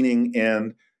satisfaction and meaning?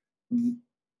 And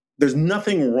there's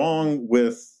nothing wrong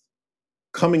with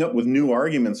coming up with new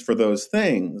arguments for those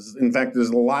things. In fact, there's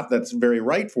a lot that's very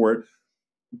right for it,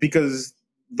 because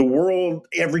the world,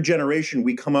 every generation,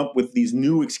 we come up with these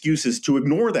new excuses to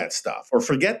ignore that stuff or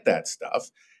forget that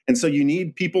stuff. And so you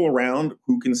need people around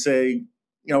who can say,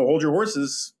 hold your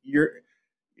horses.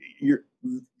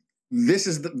 This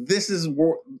is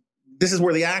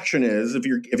where the action is. If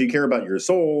you care about your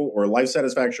soul or life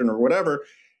satisfaction or whatever.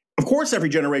 Of course, every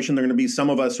generation, there are going to be some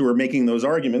of us who are making those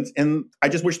arguments, and I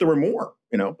just wish there were more.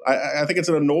 I think it's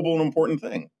a noble and important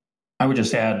thing. I would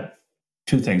just add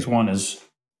two things. One is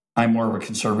I'm more of a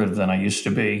conservative than I used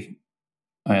to be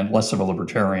and less of a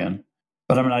libertarian,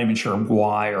 but I'm not even sure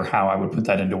why or how I would put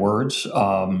that into words.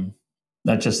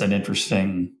 That's just an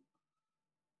interesting...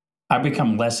 I've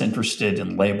become less interested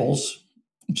in labels,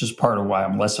 which is part of why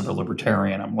I'm less of a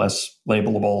libertarian. I'm less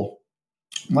labelable,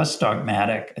 less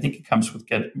dogmatic. I think it comes with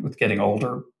getting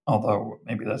older, although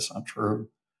maybe that's not true.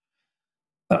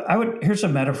 But here's a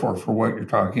metaphor for what you're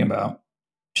talking about,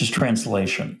 just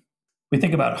translation. We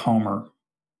think about Homer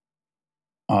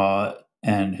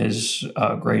and his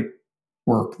great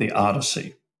work, The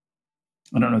Odyssey.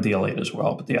 I don't know the Iliad as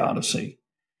well, but The Odyssey.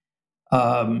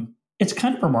 It's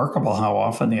kind of remarkable how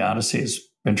often the Odyssey has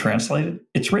been translated.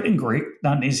 It's written in Greek,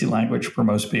 not an easy language for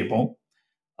most people.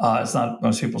 It's not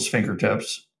most people's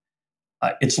fingertips.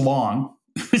 It's long.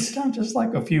 It's not just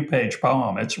like a few-page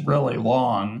poem. It's really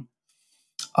long.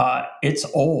 It's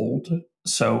old,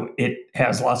 so it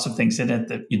has lots of things in it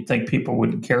that you'd think people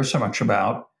wouldn't care so much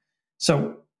about.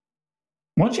 So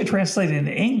once you translate it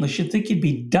into English, you'd think you'd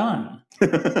be done.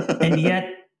 And yet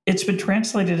it's been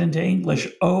translated into English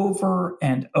over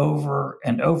and over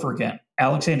and over again.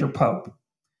 Alexander Pope,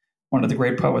 one of the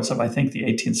great poets of, I think, the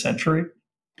 18th century,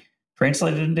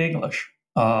 translated into English.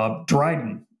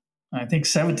 Dryden, I think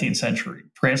 17th century,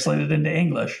 translated into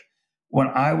English. When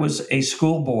I was a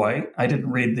schoolboy, I didn't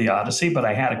read the Odyssey, but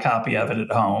I had a copy of it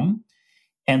at home.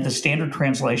 And the standard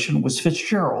translation was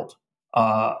Fitzgerald,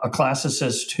 a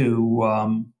classicist who,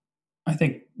 I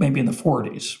think maybe in the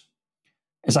 40s.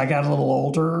 As I got a little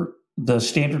older, the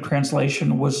standard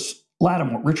translation was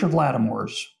Richard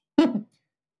Lattimore's.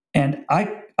 And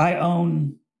I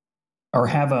own or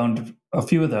have owned a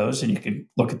few of those, and you can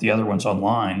look at the other ones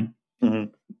online.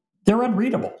 Mm-hmm. They're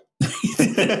unreadable.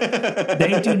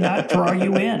 They do not draw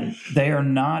you in. They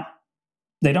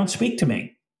don't speak to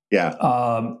me. Yeah.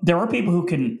 There are people who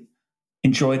can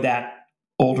enjoy that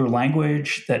older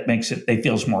language that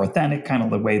feels more authentic, kind of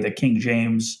the way the King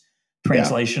James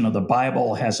translation of the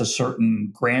Bible has a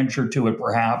certain grandeur to it,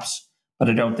 perhaps, but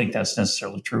I don't think that's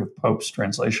necessarily true of Pope's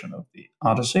translation of the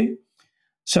Odyssey.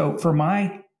 So for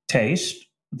my taste,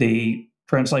 the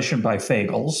translation by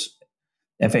Fagles,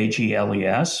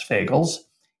 F-A-G-L-E-S, Fagles,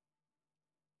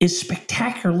 is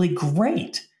spectacularly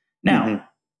great. Now,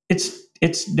 it's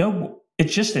it's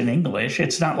just in English.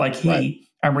 It's not like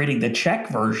I'm reading the Czech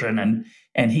version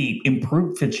and he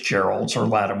improved Fitzgerald's or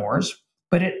Lattimore's,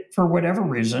 but for whatever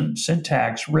reason,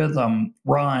 syntax, rhythm,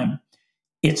 rhyme,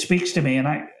 it speaks to me. And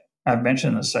I've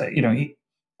mentioned this,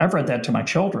 I've read that to my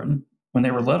children when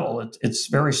they were little. It's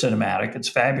very cinematic. It's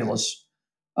fabulous.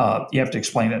 You have to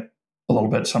explain it a little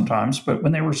bit sometimes, but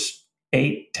when they were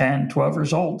 8, 10, 12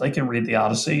 years old, they can read the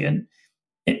Odyssey, and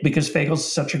because Fagles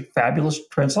is such a fabulous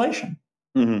translation.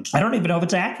 Mm-hmm. I don't even know if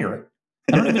it's accurate.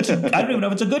 I don't even know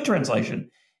if it's a good translation.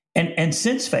 And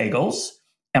since Fagles,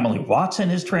 Emily Watson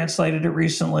has translated it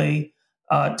recently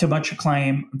to much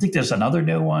acclaim. I think there's another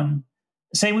new one.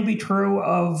 Same would be true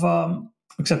of,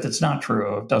 except it's not true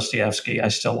of Dostoevsky. I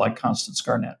still like Constance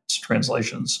Garnett's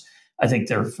translations. I think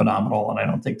they're phenomenal, and I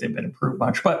don't think they've been improved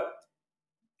much. But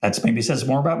that maybe says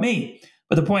more about me.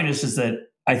 But the point is that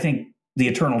I think the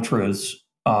eternal truths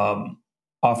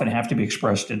often have to be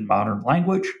expressed in modern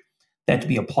language. They have to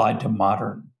be applied to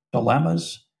modern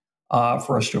dilemmas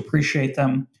for us to appreciate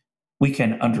them. We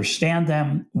can understand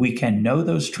them. We can know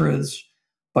those truths,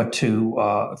 but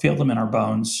to feel them in our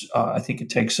bones, I think it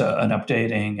takes an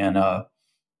updating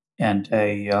and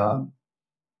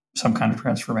some kind of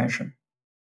transformation.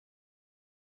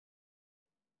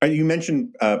 You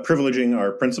mentioned privileging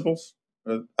our principles.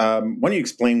 Why don't you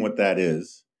explain what that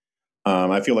is?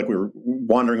 I feel like we're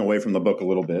wandering away from the book a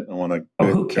little bit. I want to.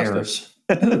 Who cares?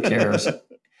 Who cares?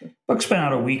 Book's been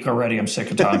out a week already. I'm sick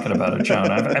of talking about it,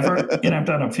 John. I've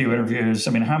done a few interviews.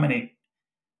 I mean, how many?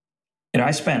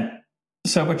 I spent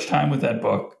so much time with that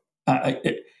book.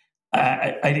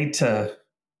 I need to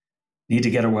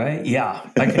get away. Yeah,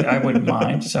 I wouldn't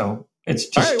mind. So it's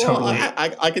just totally.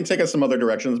 I can take us some other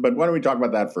directions, but why don't we talk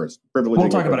about that first? We'll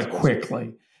talk about it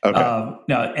quickly. Okay.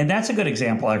 No, and that's a good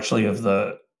example, actually, of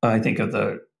the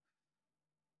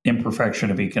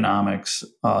imperfection of economics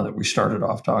that we started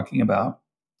off talking about.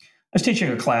 I was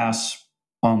teaching a class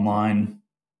online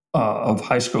of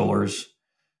high schoolers.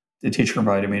 The teacher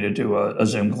invited me to do a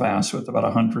Zoom class with about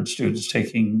 100 students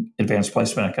taking advanced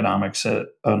placement economics at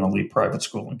an elite private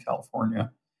school in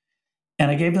California. And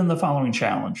I gave them the following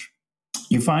challenge.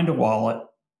 You find a wallet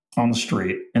on the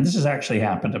street, and this has actually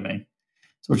happened to me,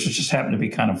 which just happened to be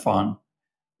kind of fun.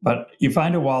 But you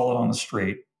find a wallet on the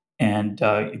street, and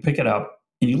you pick it up,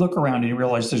 and you look around, and you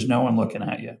realize there's no one looking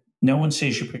at you. No one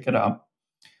sees you pick it up.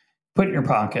 Put it in your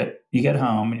pocket. You get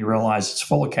home, and you realize it's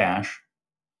full of cash.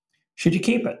 Should you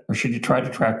keep it, or should you try to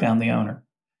track down the owner?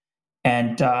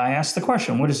 And I asked the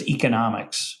question, what does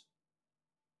economics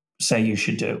say you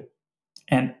should do?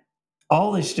 And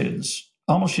all these students,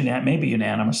 almost maybe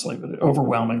unanimously, but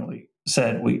overwhelmingly,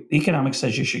 said, economics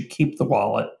says you should keep the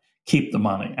wallet, keep the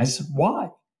money. I said, why?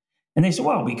 And they said,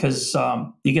 well, because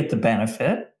you get the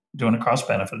benefit, doing a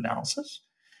cost-benefit analysis,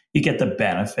 you get the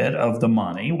benefit of the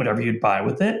money, whatever you'd buy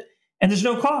with it, and there's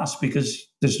no cost because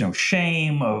there's no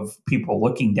shame of people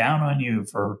looking down on you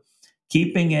for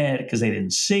keeping it because they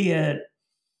didn't see it.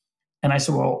 And I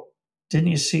said, well, didn't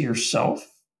you see yourself?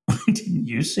 Didn't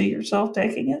you see yourself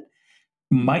taking it?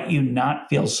 Might you not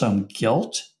feel some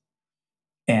guilt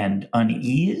and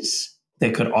unease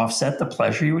that could offset the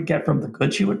pleasure you would get from the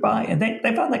goods you would buy? And they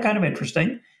found that kind of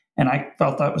interesting. And I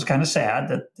felt that was kind of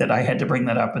sad that I had to bring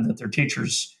that up and that their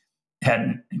teachers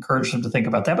hadn't encouraged them to think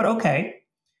about that. But okay.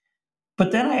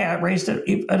 But then I raised an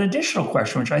additional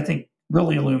question, which I think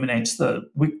really illuminates the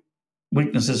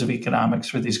weaknesses of economics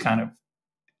for these kind of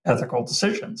ethical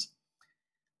decisions.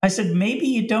 I said, maybe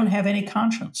you don't have any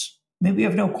conscience. Maybe you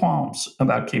have no qualms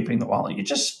about keeping the wallet. You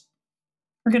just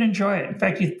are going to enjoy it. In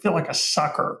fact, you feel like a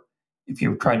sucker if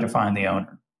you tried to find the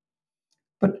owner.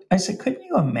 But I said, couldn't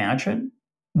you imagine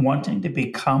wanting to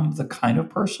become the kind of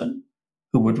person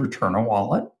who would return a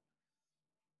wallet?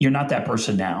 You're not that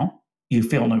person now. You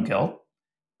feel no guilt.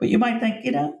 But you might think,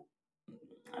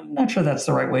 I'm not sure that's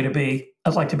the right way to be.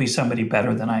 I'd like to be somebody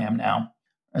better than I am now.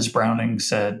 As Browning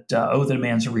said, that a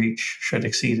man's reach should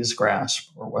exceed his grasp,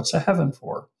 or what's a heaven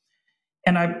for?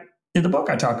 And in the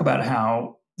book, I talk about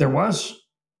how there was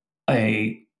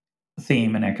a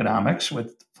theme in economics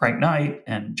with Frank Knight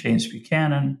and James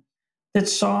Buchanan that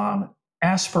saw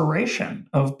aspiration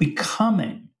of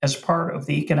becoming as part of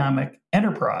the economic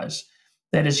enterprise,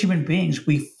 that as human beings,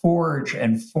 we forge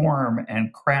and form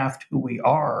and craft who we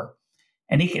are.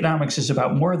 And economics is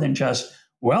about more than just,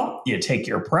 well, you take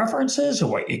your preferences and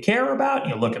what you care about,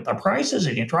 and you look at the prices,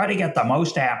 and you try to get the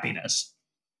most happiness.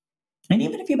 And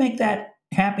even if you make that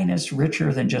happiness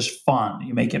richer than just fun,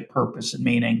 you make it purpose and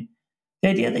meaning, the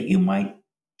idea that you might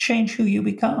change who you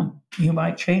become, you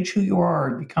might change who you are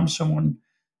and become someone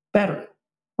better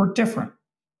or different,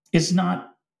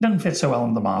 doesn't fit so well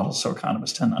in the model, so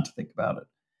economists tend not to think about it.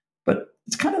 But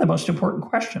it's kind of the most important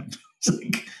question. It's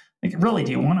like, really,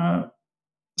 do you want to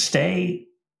stay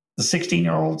the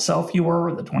 16-year-old self you were,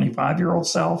 or the 25-year-old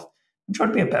self, and try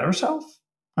to be a better self?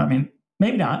 I mean,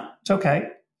 maybe not. It's okay.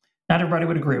 Not everybody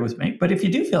would agree with me. But if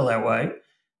you do feel that way,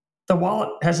 the wallet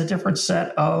has a different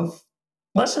set of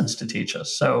lessons to teach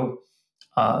us. So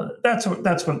that's what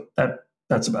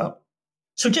that's about.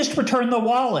 So just return the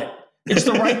wallet. It's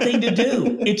the right thing to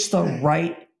do. It's the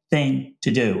right thing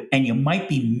to do. And you might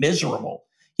be miserable.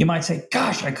 You might say,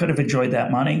 gosh, I could have enjoyed that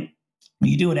money.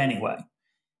 You do it anyway.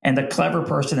 And the clever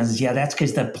person is, yeah, that's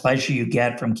because the pleasure you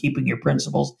get from keeping your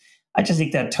principles. I just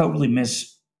think that totally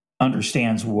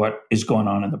misunderstands what is going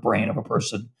on in the brain of a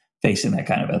person facing that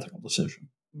kind of ethical decision.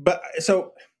 But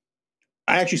so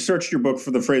I actually searched your book for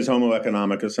the phrase Homo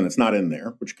economicus, and it's not in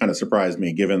there, which kind of surprised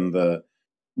me given the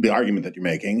argument that you're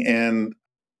making. And,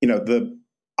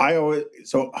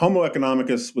 so Homo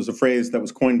economicus was a phrase that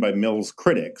was coined by Mill's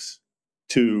critics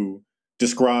to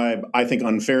describe, I think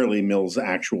unfairly, Mill's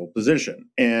actual position.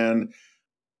 And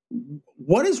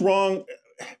what is wrong?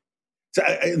 So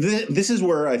this is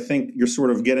where I think you're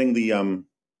sort of getting the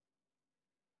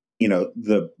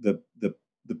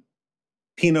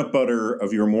peanut butter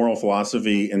of your moral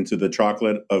philosophy into the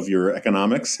chocolate of your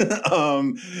economics,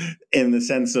 in the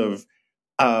sense of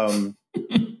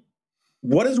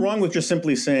what is wrong with just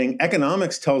simply saying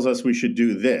economics tells us we should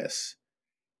do this,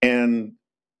 and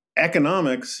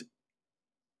economics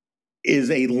is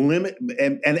a limit,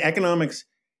 and economics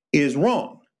is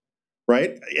wrong,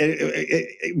 right?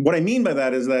 What I mean by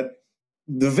that is that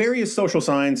the various social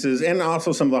sciences and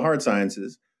also some of the hard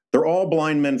sciences, they're all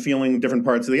blind men feeling different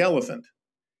parts of the elephant.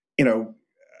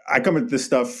 I come at this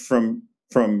stuff from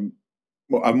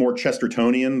a more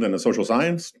Chestertonian than a social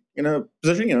science,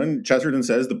 position. And Chesterton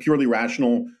says the purely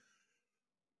rational,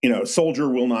 soldier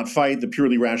will not fight, the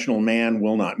purely rational man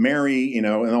will not marry, and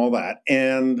all that.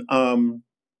 And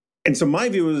so my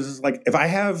view is like,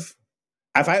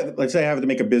 let's say I have to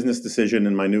make a business decision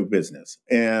in my new business,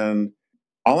 and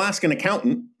I'll ask an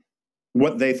accountant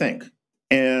what they think.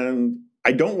 And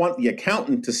I don't want the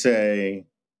accountant to say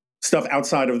stuff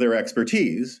outside of their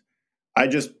expertise.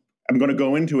 I'm going to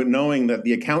go into it knowing that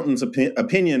the accountant's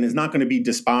opinion is not going to be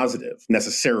dispositive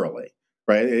necessarily,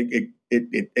 right?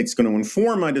 It's going to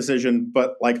inform my decision,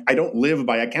 but I don't live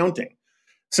by accounting.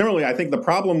 Similarly, I think the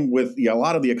problem with a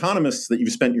lot of the economists that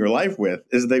you've spent your life with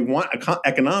is they want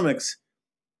economics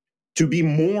to be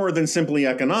more than simply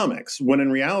economics, when in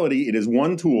reality it is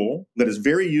one tool that is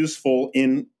very useful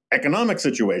in economic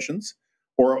situations,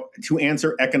 or to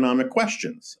answer economic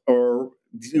questions, or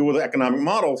deal with economic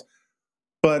models.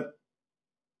 But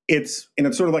it's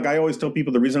sort of like I always tell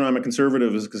people, the reason I'm a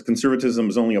conservative is because conservatism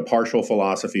is only a partial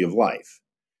philosophy of life.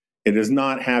 It does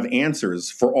not have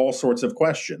answers for all sorts of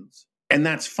questions, and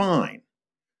that's fine.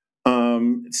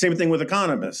 Same thing with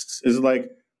economists, is like,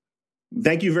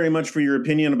 thank you very much for your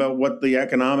opinion about what the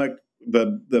economic,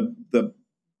 the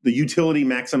utility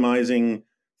maximizing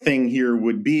thing here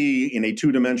would be in a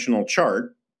two-dimensional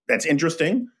chart. That's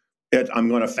interesting. I'm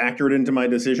going to factor it into my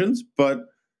decisions, but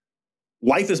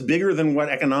life is bigger than what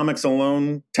economics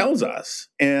alone tells us.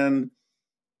 And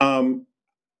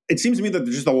it seems to me that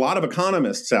there's just a lot of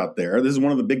economists out there. This is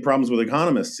one of the big problems with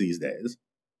economists these days,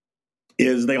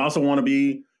 is they also want to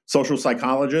be social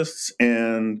psychologists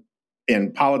and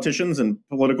politicians and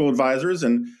political advisors.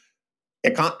 And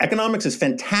economics is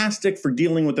fantastic for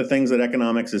dealing with the things that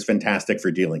economics is fantastic for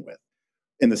dealing with,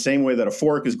 in the same way that a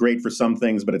fork is great for some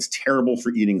things, but it's terrible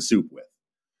for eating soup with.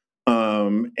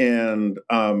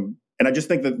 And I just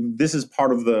think that this is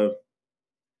part of the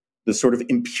sort of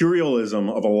imperialism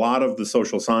of a lot of the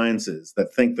social sciences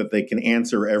that think that they can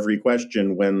answer every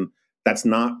question when that's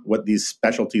not what these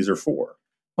specialties are for.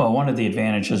 Well, one of the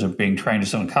advantages of being trained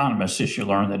as an economist is you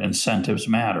learn that incentives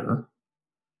matter.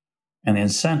 And the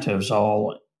incentives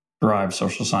all drive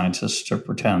social scientists to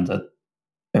pretend that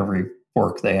every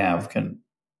fork they have can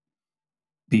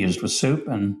be used with soup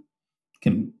and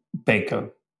can bake a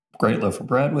great loaf of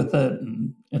bread with it.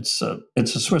 And it's a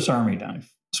Swiss Army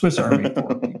knife, Swiss Army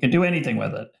fork. You can do anything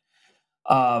with it.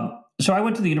 So I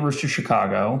went to the University of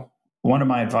Chicago. One of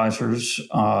my advisors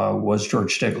was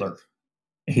George Stigler.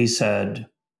 He said,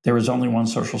 there is only one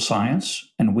social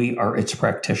science, and we are its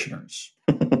practitioners.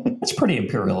 That's pretty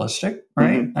imperialistic,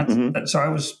 right? Mm-hmm. So I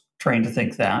was trained to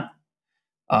think that.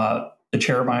 The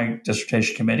chair of my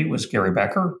dissertation committee was Gary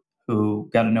Becker, who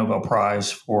got a Nobel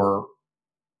Prize for,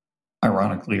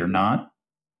 ironically or not,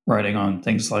 writing on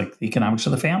things like the economics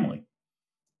of the family.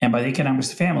 And by the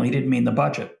economics of the family, he didn't mean the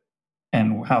budget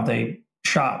and how they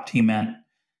shopped. He meant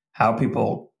how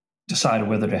people decided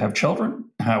whether to have children,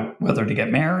 whether to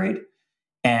get married,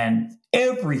 and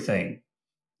everything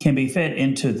can be fit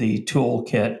into the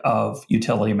toolkit of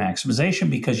utility maximization,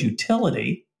 because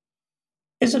utility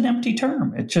is an empty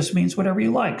term. It just means whatever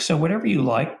you like. So whatever you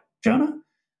like, Jonah,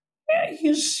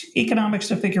 use economics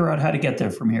to figure out how to get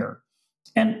there from here.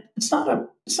 And it's not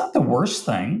the worst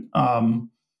thing,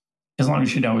 as long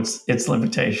as you know its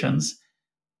limitations.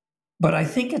 But I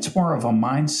think it's more of a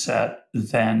mindset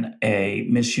than a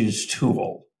misused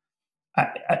tool.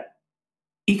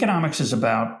 Economics is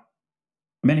about,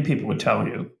 many people would tell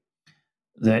you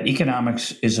that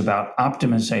economics is about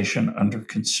optimization under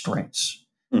constraints,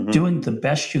 doing the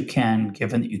best you can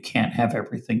given that you can't have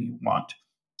everything you want.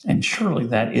 And surely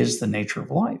that is the nature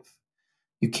of life.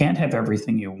 You can't have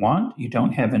everything you want. You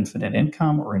don't have infinite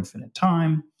income or infinite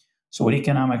time. So what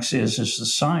economics is the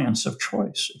science of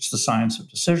choice. It's the science of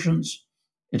decisions.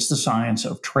 It's the science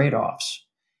of trade-offs.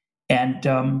 And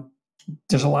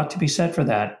there's a lot to be said for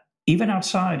that, even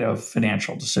outside of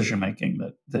financial decision-making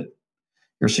that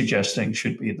you're suggesting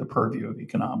should be the purview of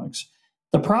economics.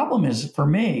 The problem is, for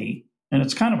me, and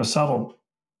it's kind of a subtle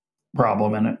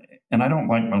problem, and I don't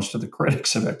like most of the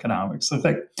critics of economics.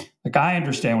 Like I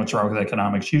understand what's wrong with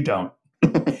economics, you don't.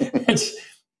 It's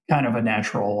kind of a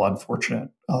natural, unfortunate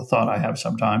thought I have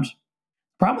sometimes.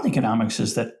 The problem with economics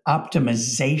is that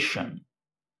optimization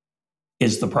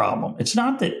is the problem. It's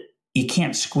not that you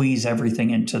can't squeeze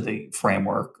everything into the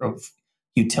framework of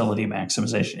utility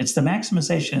maximization. It's the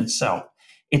maximization itself.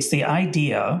 It's the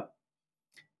idea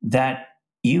that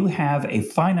you have a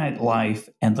finite life,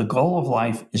 and the goal of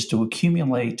life is to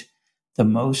accumulate the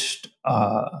most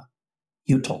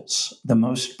utils, the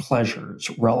most pleasures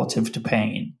relative to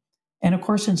pain. And of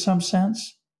course, in some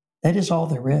sense, that is all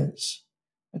there is.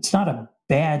 It's not a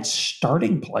bad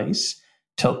starting place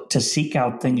to seek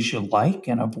out things you like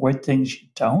and avoid things you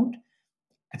don't.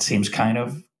 It seems kind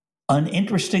of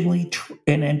uninteresting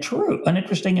and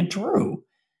true.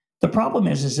 The problem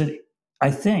is that I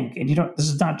think, and this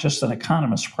is not just an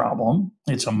economist problem,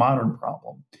 it's a modern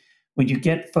problem. When you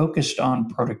get focused on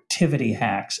productivity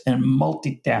hacks and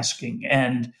multitasking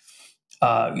and,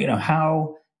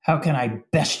 how can I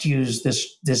best use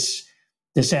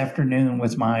this afternoon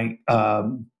with my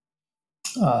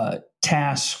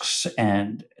tasks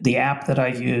and the app that I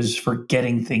use for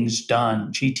getting things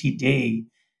done, GTD,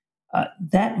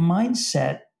 that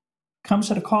mindset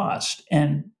comes at a cost,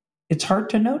 and it's hard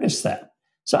to notice that.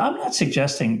 So I'm not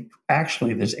suggesting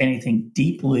actually there's anything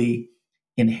deeply,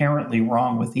 inherently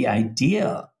wrong with the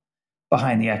idea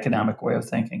behind the economic way of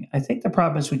thinking. I think the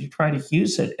problem is when you try to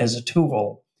use it as a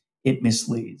tool, it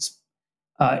misleads.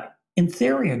 In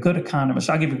theory, a good economist,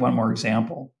 I'll give you one more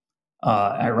example.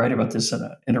 I write about this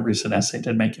in a recent essay. It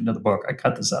didn't make it into the book. I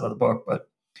cut this out of the book, but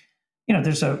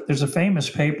there's a famous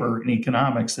paper in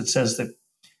economics that says that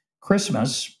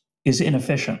Christmas is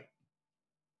inefficient,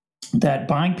 that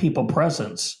buying people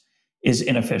presents is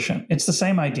inefficient. It's the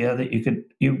same idea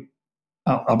that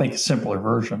I'll make a simpler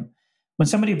version. When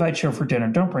somebody invites you over for dinner,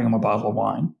 don't bring them a bottle of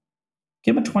wine.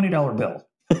 Give them a $20 bill.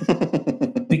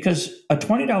 Because a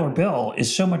 $20 bill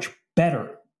is so much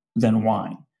better than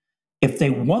wine. If they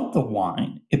want the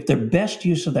wine, if their best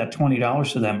use of that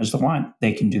 $20 to them is the wine,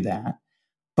 they can do that.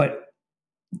 But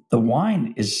the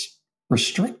wine is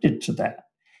restricted to that.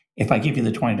 If I give you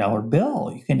the $20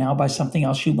 bill, you can now buy something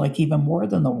else you like even more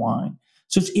than the wine.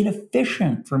 So it's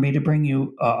inefficient for me to bring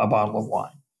you a bottle of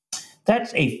wine.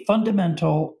 That's a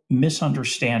fundamental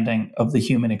misunderstanding of the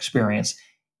human experience.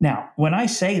 Now, when I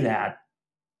say that,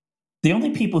 the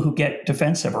only people who get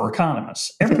defensive are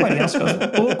economists. Everybody else goes,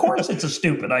 well, of course it's a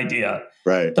stupid idea.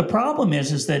 Right. The problem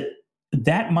is that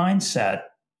mindset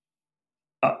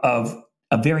of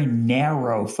a very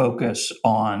narrow focus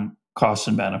on costs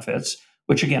and benefits,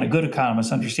 which again, a good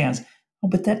economist understands,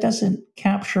 but that doesn't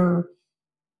capture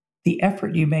the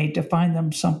effort you made to find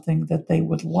them something that they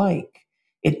would like.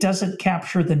 It doesn't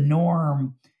capture the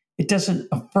norm. It doesn't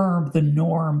affirm the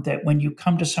norm that when you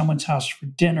come to someone's house for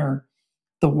dinner,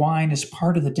 the wine is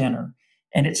part of the dinner,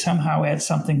 and it somehow adds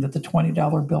something that the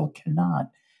 $20 bill cannot.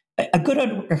 A good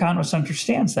economist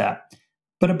understands that,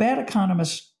 but a bad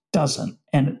economist doesn't,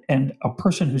 and a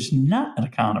person who's not an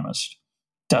economist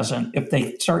doesn't if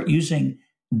they start using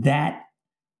that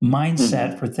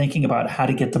mindset for thinking about how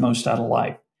to get the most out of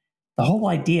life. The whole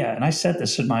idea, and I said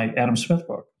this in my Adam Smith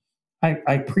book,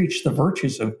 I preach the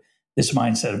virtues of this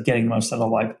mindset of getting the most out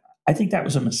of life. I think that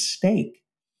was a mistake.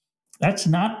 That's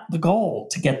not the goal,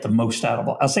 to get the most out of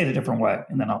it. I'll say it a different way,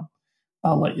 and then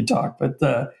I'll let you talk. But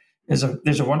there's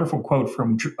a wonderful quote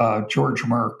from George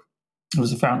Merck, who was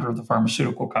the founder of the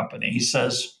pharmaceutical company. He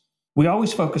says, we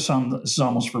always focus on, this is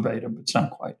almost verbatim, but it's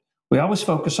not quite. We always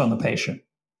focus on the patient,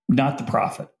 not the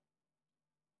profit.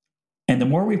 And the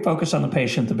more we focus on the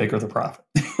patient, the bigger the profit.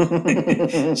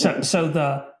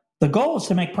 So the goal is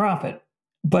to make profit.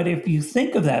 But if you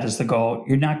think of that as the goal,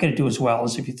 you're not going to do as well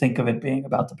as if you think of it being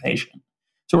about the patient.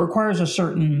 So it requires a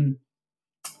certain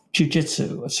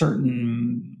jujitsu, a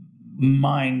certain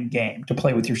mind game to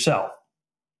play with yourself.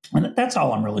 And that's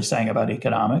all I'm really saying about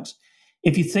economics.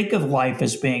 If you think of life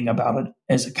as being about it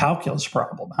as a calculus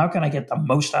problem, how can I get the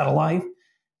most out of life?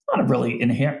 Not really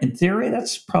inherent. In theory,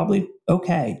 that's probably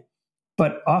okay.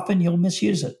 But often you'll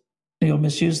misuse it. You'll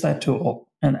misuse that tool.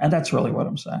 And that's really what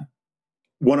I'm saying.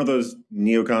 One of those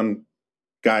neocon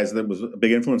guys that was a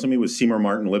big influence on me was Seymour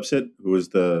Martin Lipset, who was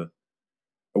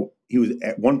he was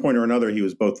at one point or another, he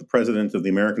was both the president of the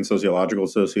American Sociological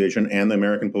Association and the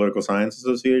American Political Science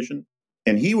Association.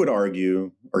 And he would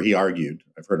argue, or he argued,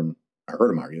 I heard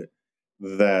him argue it,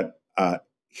 that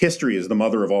history is the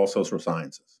mother of all social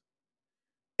sciences.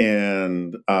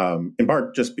 And in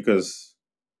part just because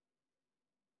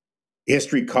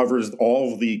history covers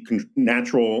all of the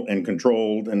natural and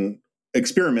controlled and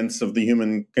experiments of the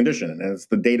human condition, and it's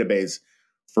the database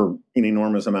for an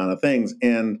enormous amount of things.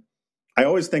 And I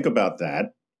always think about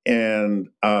that. And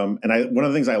one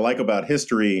of the things I like about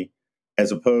history,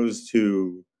 as opposed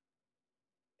to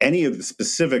any of the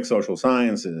specific social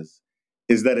sciences,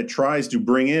 is that it tries to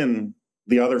bring in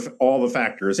all the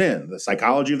factors in the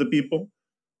psychology of the people,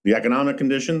 the economic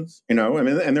conditions, and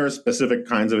there are specific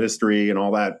kinds of history and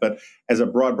all that. But as a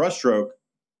broad brushstroke,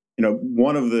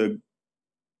 one of the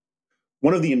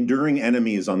enduring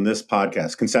enemies on this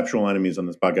podcast, conceptual enemies on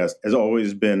this podcast, has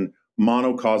always been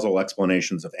monocausal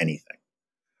explanations of anything,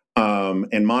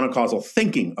 and monocausal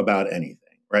thinking about anything,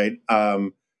 right?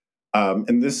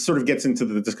 And this sort of gets into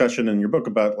the discussion in your book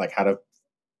about like how to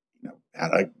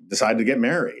decide to get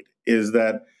married, is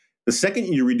that the second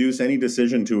you reduce any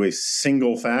decision to a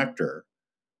single factor,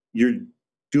 you're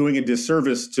doing a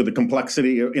disservice to the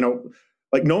complexity.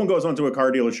 Like no one goes onto a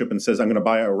car dealership and says, I'm going to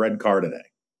buy a red car today,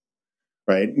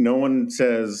 right? No one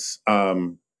says, I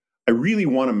really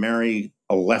want to marry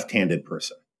a left-handed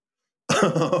person.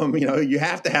 You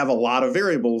have to have a lot of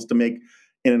variables to make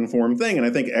an informed thing. And I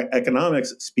think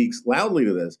economics speaks loudly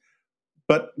to this.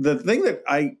 But the thing that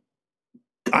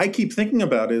I keep thinking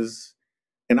about is,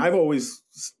 and I've always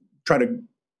tried to,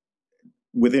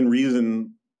 within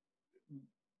reason,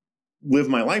 live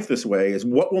my life this way, is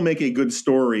what will make a good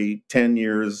story 10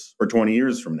 years or 20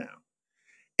 years from now.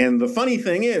 And the funny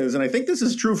thing is, and I think this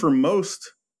is true for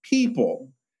most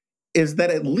people, is that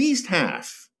at least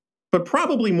half, but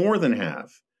probably more than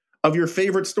half, of your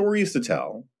favorite stories to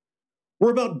tell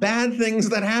were about bad things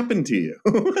that happened to you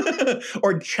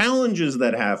or challenges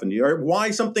that happened to you or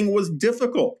why something was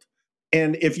difficult.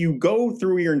 And if you go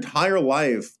through your entire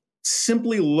life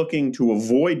simply looking to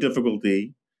avoid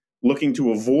difficulty, looking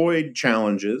to avoid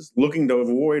challenges, looking to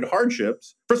avoid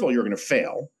hardships, first of all, you're going to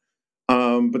fail.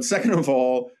 But second of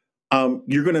all,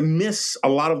 you're going to miss a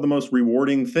lot of the most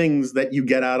rewarding things that you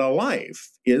get out of life,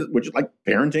 which is like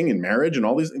parenting and marriage and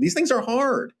all these things are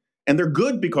hard, and they're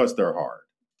good because they're hard.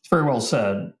 It's very well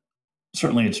said.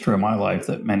 Certainly it's true in my life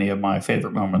that many of my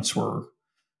favorite moments were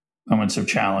moments of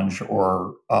challenge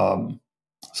or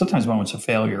sometimes moments of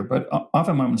failure, but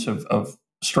often moments of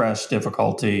stress,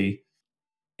 difficulty,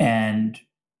 and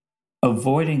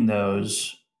avoiding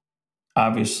those,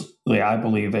 obviously, I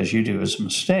believe, as you do, is a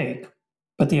mistake.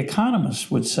 But the economists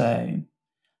would say,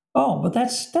 oh, but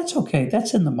that's okay.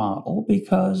 That's in the model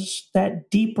because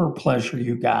that deeper pleasure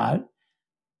you got,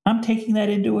 I'm taking that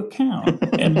into account.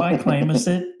 And my claim is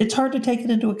that it's hard to take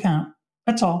it into account.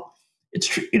 That's all. It's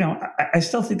true. I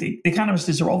still think the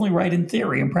economists are only right in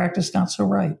theory, in practice, not so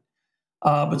right.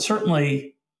 But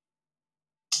certainly,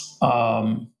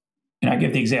 I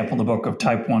give the example in the book of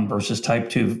type 1 versus type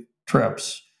 2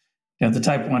 trips. The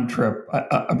type 1 trip,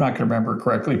 I'm not going to remember it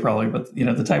correctly probably, but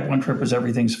the type 1 trip is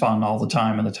everything's fun all the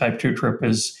time. And the type 2 trip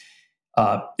is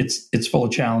it's full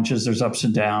of challenges. There's ups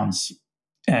and downs.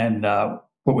 And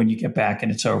but when you get back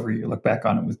and it's over, you look back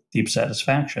on it with deep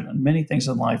satisfaction. And many things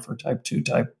in life are type 2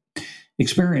 type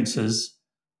experiences.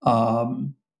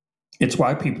 It's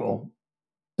why people,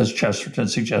 as Chesterton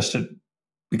suggested,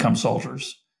 become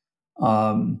soldiers.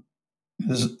 There's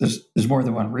more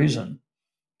than one reason.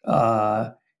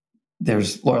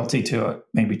 There's loyalty to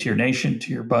maybe to your nation,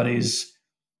 to your buddies,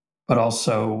 but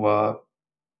also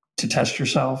to test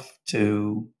yourself,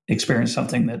 to experience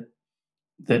something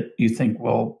that you think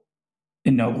will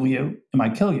ennoble you. It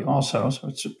might kill you also, so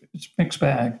it's a mixed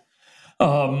bag.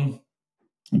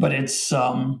 But it's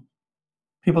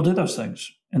people do those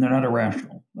things, and they're not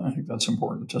irrational. I think that's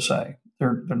important to say.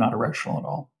 They're not irrational at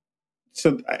all.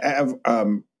 So I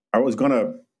was going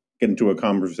to get into a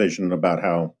conversation about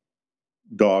how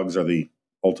dogs are the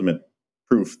ultimate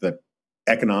proof that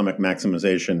economic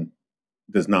maximization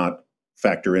does not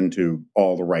factor into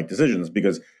all the right decisions,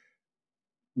 because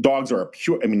dogs are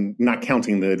not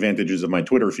counting the advantages of my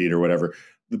Twitter feed or whatever,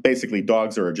 basically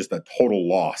dogs are just a total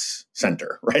loss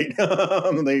center, right?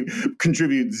 They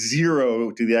contribute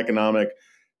zero to the economic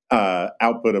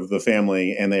output of the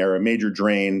family, and they are a major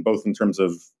drain, both in terms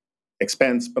of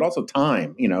expense, but also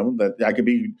time, that I could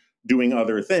be doing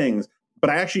other things. But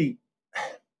I actually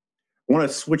want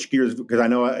to switch gears because I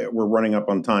know we're running up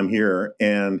on time here.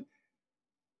 And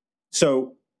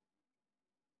so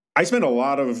I spend a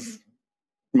lot of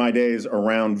my days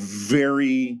around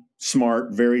very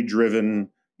smart, very driven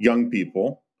young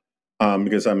people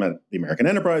because I'm at the American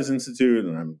Enterprise Institute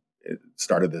and I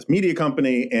started this media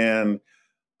company, and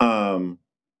I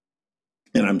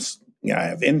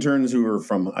have interns who are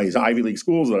from these Ivy League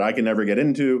schools that I can never get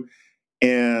into,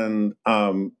 and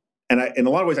in a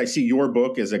lot of ways I see your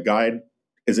book as a guide,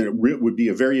 as it would be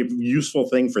a very useful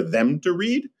thing for them to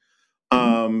read,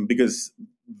 because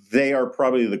they are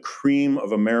probably the cream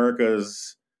of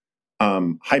America's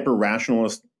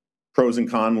hyper-rationalist pros and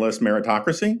con list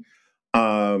meritocracy.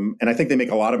 And I think they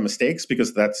make a lot of mistakes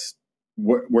because that's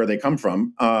where they come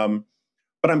from.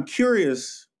 But I'm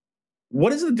curious,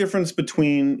 what is the difference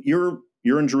between, you're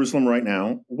in Jerusalem right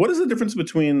now, what is the difference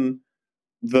between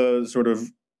the sort of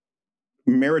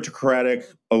meritocratic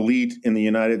elite in the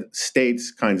United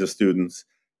States kinds of students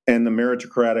and the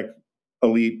meritocratic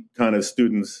elite kind of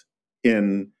students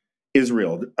in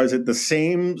Israel? Is it the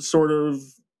same sort of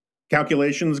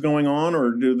calculations going on,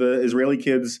 or do the Israeli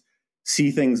kids see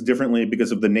things differently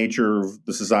because of the nature of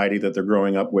the society that they're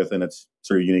growing up with and its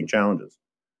sort of unique challenges?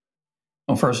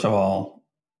 Well, first of all,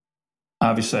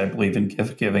 obviously I believe in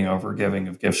gift giving over giving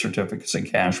of gift certificates and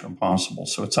cash when possible.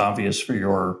 So it's obvious for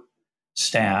your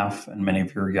staff and many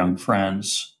of your young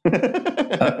friends,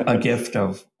 a gift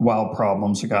of wild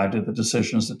problems, a guide to the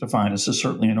decisions that define us is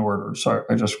certainly in order. So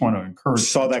I just want to encourage.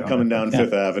 Saw that coming down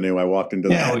Fifth Avenue. I walked into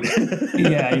that.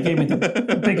 Yeah, you gave me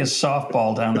the biggest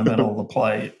softball down the middle of the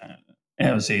plate.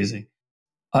 It was easy.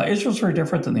 Israel's very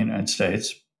different than the United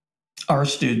States. Our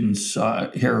students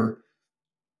here,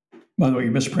 by the way,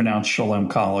 you mispronounced Shalem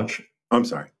College. I'm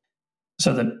sorry.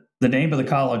 So the name of the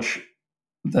college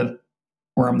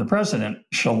where I'm the president,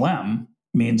 Shalem,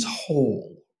 means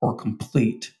whole or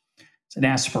complete. It's an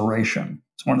aspiration.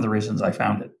 It's one of the reasons I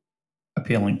found it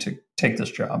appealing to take this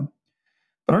job.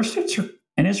 But our students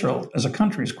in Israel as a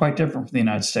country is quite different from the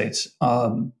United States.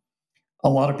 A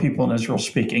lot of people in Israel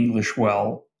speak English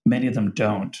well. Many of them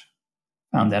don't.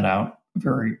 Found that out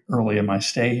very early in my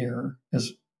stay here,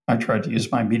 as I tried to use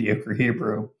my mediocre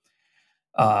Hebrew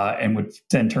and would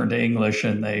then turn to English,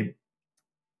 and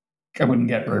I wouldn't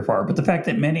get very far. But the fact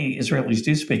that many Israelis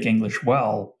do speak English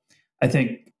well, I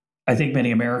think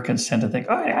many Americans tend to think,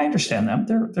 oh, I understand them.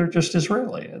 They're just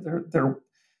Israeli.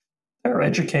 They're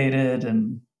educated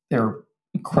and they're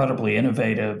incredibly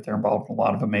innovative. They're involved in a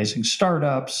lot of amazing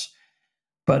startups.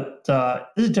 But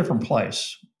it's a different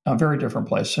place, a very different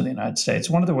place in the United States.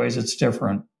 One of the ways it's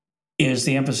different is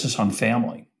the emphasis on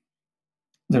family.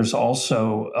 There's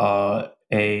also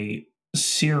a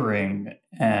searing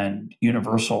and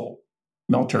universal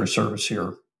military service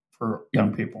here for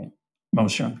young people,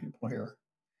 most young people here.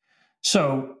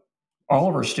 So all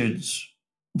of our students,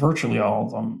 virtually all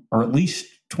of them, are at least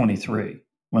 23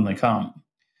 when they come.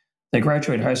 They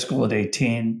graduate high school at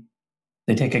 18.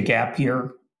 They take a gap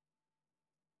year.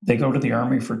 They go to the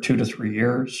Army for 2 to 3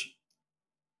 years.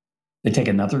 They take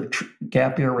another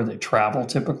gap year where they travel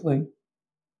typically.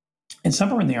 And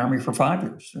some are in the Army for 5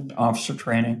 years, in officer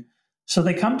training. So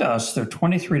they come to us, they're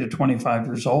 23 to 25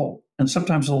 years old, and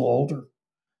sometimes a little older.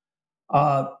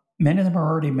 Many of them are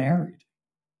already married.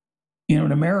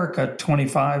 In America,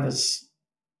 25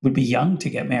 would be young to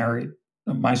get married.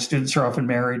 My students are often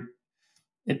married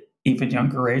at even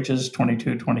younger ages,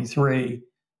 22, 23.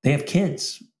 They have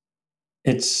kids.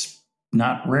 It's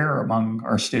not rare among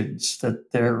our students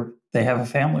that they have a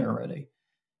family already.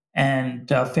 And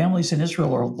families in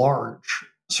Israel are large.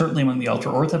 Certainly among the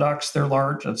ultra-Orthodox, they're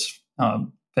large. That's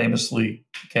famously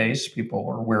the case. People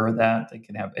are aware of that. They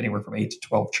can have anywhere from 8 to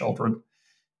 12 children.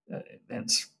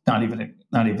 It's not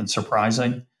even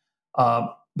surprising.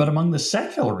 But among the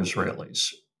secular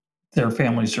Israelis, their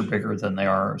families are bigger than they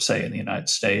are, say, in the United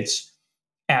States,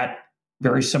 at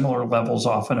very similar levels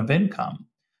often of income.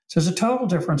 So there's a total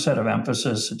different set of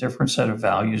emphasis, a different set of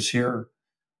values here.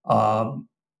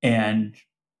 And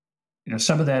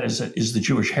some of that is the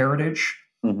Jewish heritage,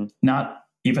 not,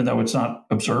 even though it's not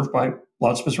observed by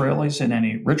lots of Israelis in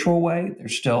any ritual way, they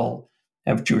still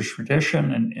have Jewish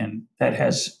tradition, and that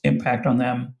has impact on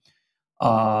them.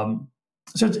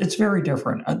 So it's very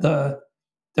different.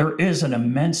 There is an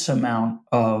immense amount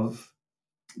of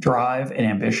drive and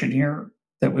ambition here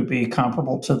that would be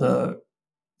comparable to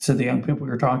the young people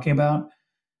you're talking about.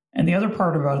 And the other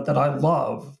part about it that I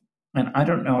love, and I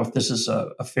don't know if this is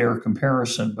a fair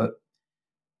comparison, but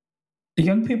the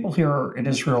young people here in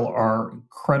Israel are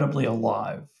incredibly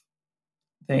alive.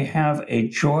 They have a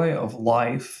joy of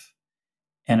life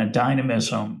and a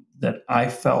dynamism that I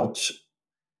felt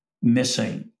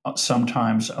missing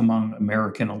sometimes among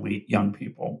American elite young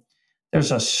people.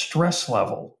 There's a stress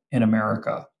level in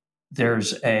America.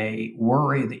 There's a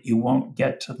worry that you won't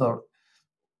get to the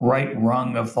right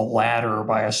rung of the ladder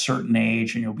by a certain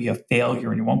age and you'll be a failure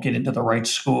and you won't get into the right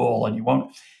school and you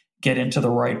won't get into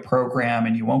the right program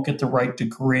and you won't get the right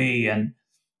degree. And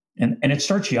it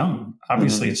starts young.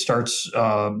 Obviously, It starts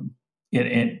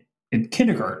in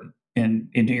kindergarten in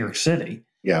New York City.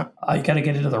 Yeah, you got to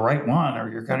get into the right one,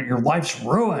 or your life's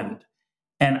ruined.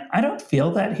 And I don't feel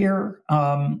that here.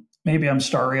 Maybe I'm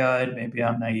starry-eyed. Maybe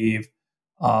I'm naive.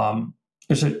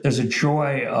 There's a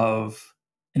joy of,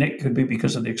 and it could be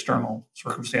because of the external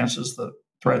circumstances, the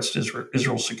threats to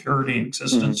Israel's security and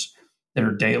existence that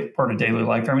are part of daily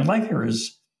life. I mean, life here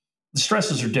is, the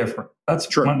stresses are different.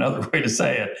 That's one other way to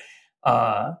say it.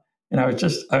 I was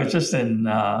just in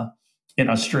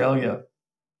Australia.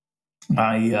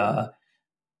 My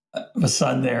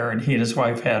son there, and he and his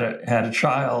wife had a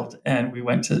child, and we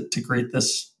went to greet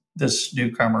this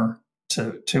newcomer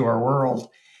to our world.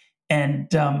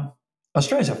 And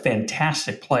Australia's a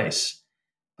fantastic place,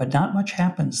 but not much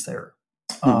happens there.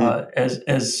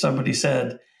 As somebody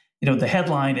said, the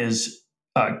headline is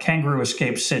 "Kangaroo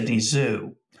Escapes Sydney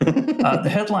Zoo." The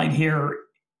headline here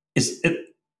is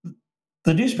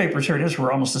the newspapers here in Israel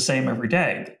are almost the same every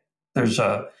day. There's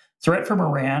a threat from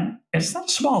Iran, and it's not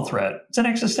a small threat. It's an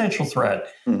existential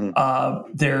threat.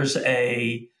 There's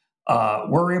a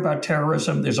worry about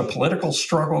terrorism. There's a political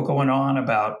struggle going on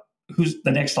about who's the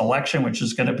next election, which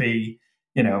is going to be,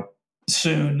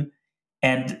 soon.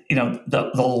 And,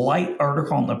 the light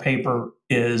article in the paper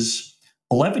is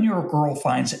 11-year-old girl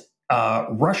finds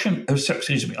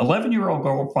 11-year-old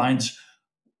girl finds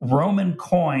Roman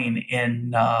coin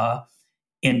in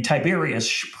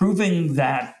Tiberias, proving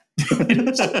that.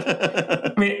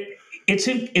 I mean,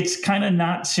 it's kind of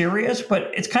not serious, but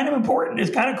it's kind of important.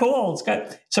 It's kind of cool.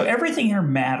 So everything here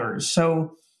matters.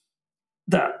 So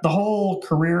the whole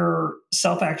career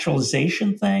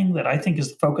self-actualization thing that I think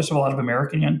is the focus of a lot of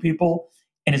American young people,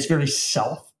 and it's very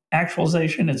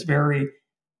self-actualization. It's very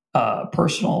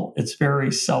personal. It's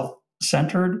very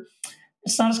self-centered.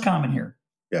 It's not as common here.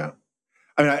 Yeah.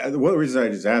 I mean, one of the reasons I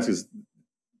just ask is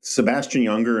Sebastian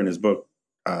Junger in his book,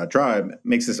 Tribe,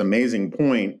 makes this amazing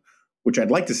point, which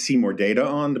I'd like to see more data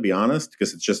on, to be honest,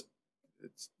 because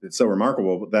it's so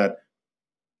remarkable that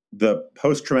the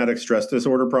post-traumatic stress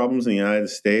disorder problems in the United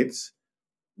States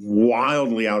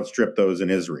wildly outstrip those in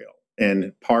Israel.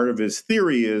 And part of his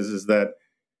theory is that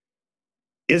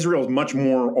Israel is much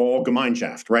more all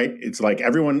Gemeinschaft, right? It's like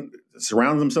everyone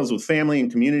surrounds themselves with family and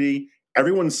community.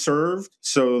 Everyone's served,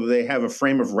 so they have a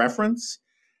frame of reference.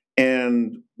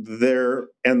 And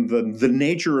the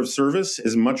nature of service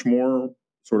is much more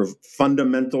sort of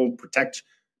fundamental, protect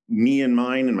me and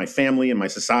mine and my family and my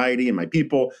society and my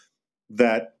people,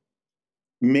 that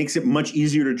makes it much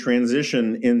easier to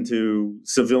transition into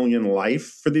civilian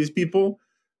life for these people,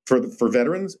 for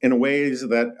veterans, in ways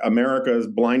that America's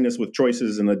blindness with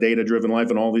choices and the data-driven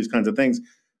life and all these kinds of things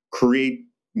create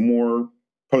more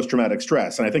post-traumatic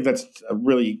stress. And I think that's a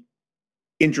really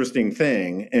interesting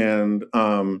thing. And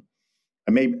I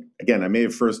may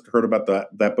have first heard about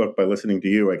that book by listening to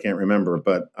you. I can't remember,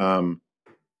 but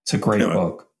it's a great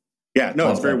book. Yeah,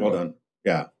 no, it's very well done.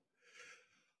 Yeah.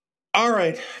 All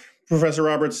right, Professor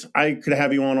Roberts, I could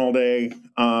have you on all day.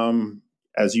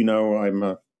 As you know, I'm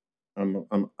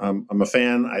a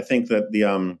fan. I think that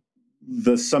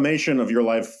the summation of your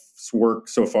life's work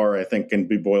so far, I think, can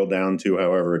be boiled down to,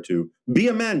 however, to be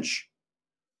a mensch.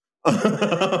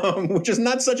 Which is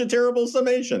not such a terrible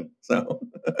summation. So,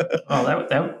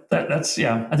 that's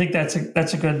yeah. I think that's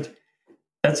a good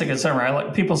summary. I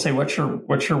like people say, "What's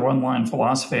your one line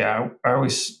philosophy?" I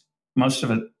always, most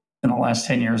of it in the last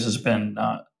 10 years has been,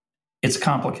 it's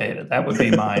complicated. That would be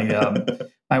my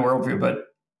my worldview. But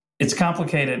it's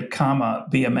complicated,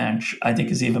 be a mensch, I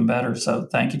think is even better. So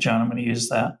thank you, John. I'm going to use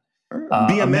that.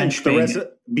 Be a mensch.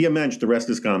 Be a mensch. The rest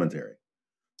is commentary.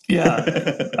 Yeah,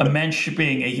 a mensch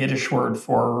being a Yiddish word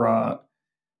for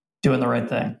doing the right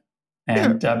thing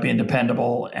and being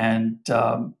dependable and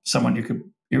someone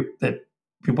that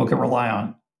people can rely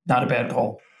on. Not a bad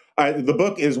goal. The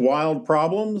book is Wild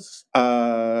Problems.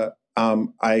 I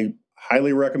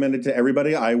highly recommend it to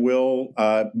everybody. I will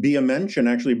be a mensch and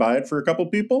actually buy it for a couple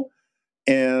people.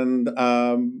 And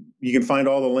you can find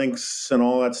all the links and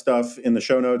all that stuff in the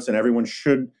show notes. And everyone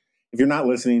should, if you're not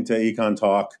listening to Econ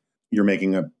Talk, you're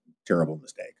making a terrible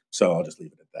mistake. So I'll just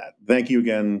leave it at that. Thank you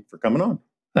again for coming on.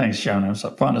 Thanks, John. It was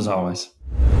fun as always.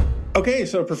 Okay,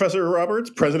 so Professor Roberts,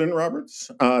 President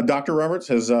Roberts, Dr. Roberts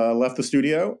has left the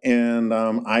studio, and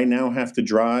I now have to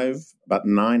drive about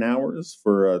 9 hours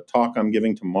for a talk I'm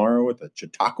giving tomorrow at the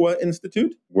Chautauqua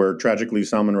Institute, where tragically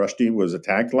Salman Rushdie was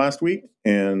attacked last week.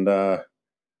 And so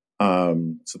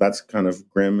that's kind of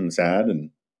grim and sad and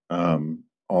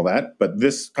all that. But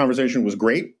this conversation was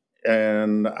great,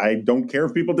 and I don't care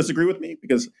if people disagree with me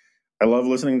because I love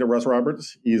listening to Russ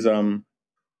Roberts. He's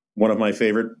one of my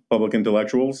favorite public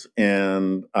intellectuals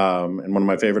and one of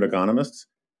my favorite economists.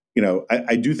 You know,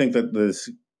 I do think that this,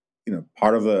 you know,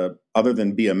 part of the, other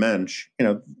than be a mensch, you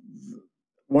know,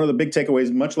 one of the big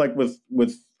takeaways, much like with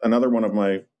another one of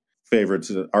my favorites,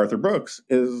 Arthur Brooks,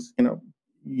 is, you know,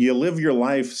 you live your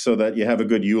life so that you have a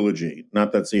good eulogy,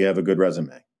 not that so you have a good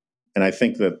resume. And I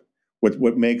think that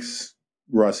what makes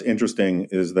Russ interesting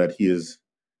is that he is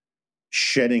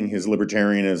shedding his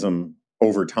libertarianism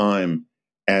over time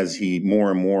as he more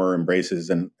and more embraces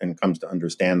and comes to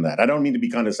understand that. I don't mean to be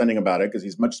condescending about it because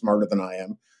he's much smarter than I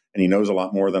am and he knows a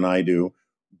lot more than I do.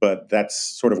 But that's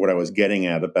sort of what I was getting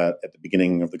at the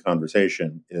beginning of the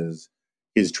conversation is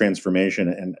his transformation.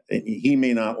 And he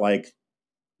may not like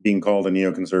being called a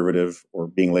neoconservative or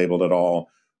being labeled at all,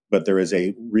 but there is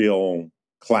a real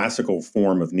classical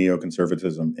form of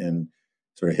neoconservatism in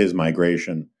sort of his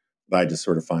migration that I just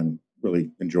sort of find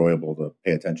really enjoyable to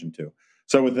pay attention to.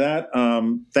 So with that,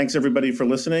 thanks everybody for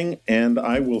listening, and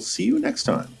I will see you next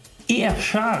time. Ihr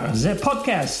Schar, the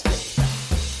podcast.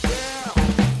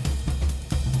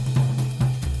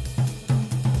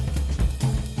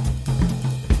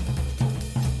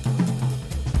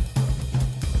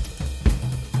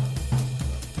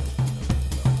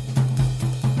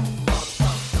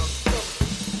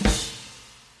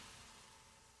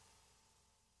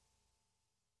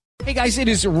 Hey guys, it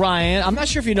is Ryan. I'm not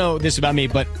sure if you know this about me,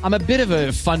 but I'm a bit of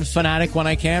a fun fanatic when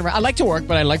I can. I like to work,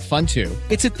 but I like fun too.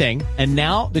 It's a thing. And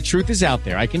now the truth is out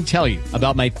there. I can tell you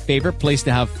about my favorite place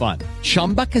to have fun.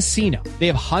 Chumba Casino. They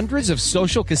have hundreds of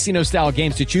social casino style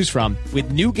games to choose from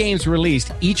with new games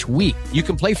released each week. You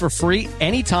can play for free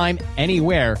anytime,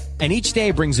 anywhere. And each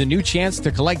day brings a new chance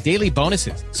to collect daily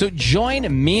bonuses. So join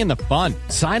me in the fun.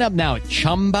 Sign up now at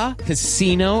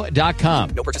ChumbaCasino.com.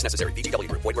 No purchase necessary. VGW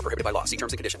Group. Void where prohibited by law. See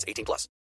terms and conditions. 18+.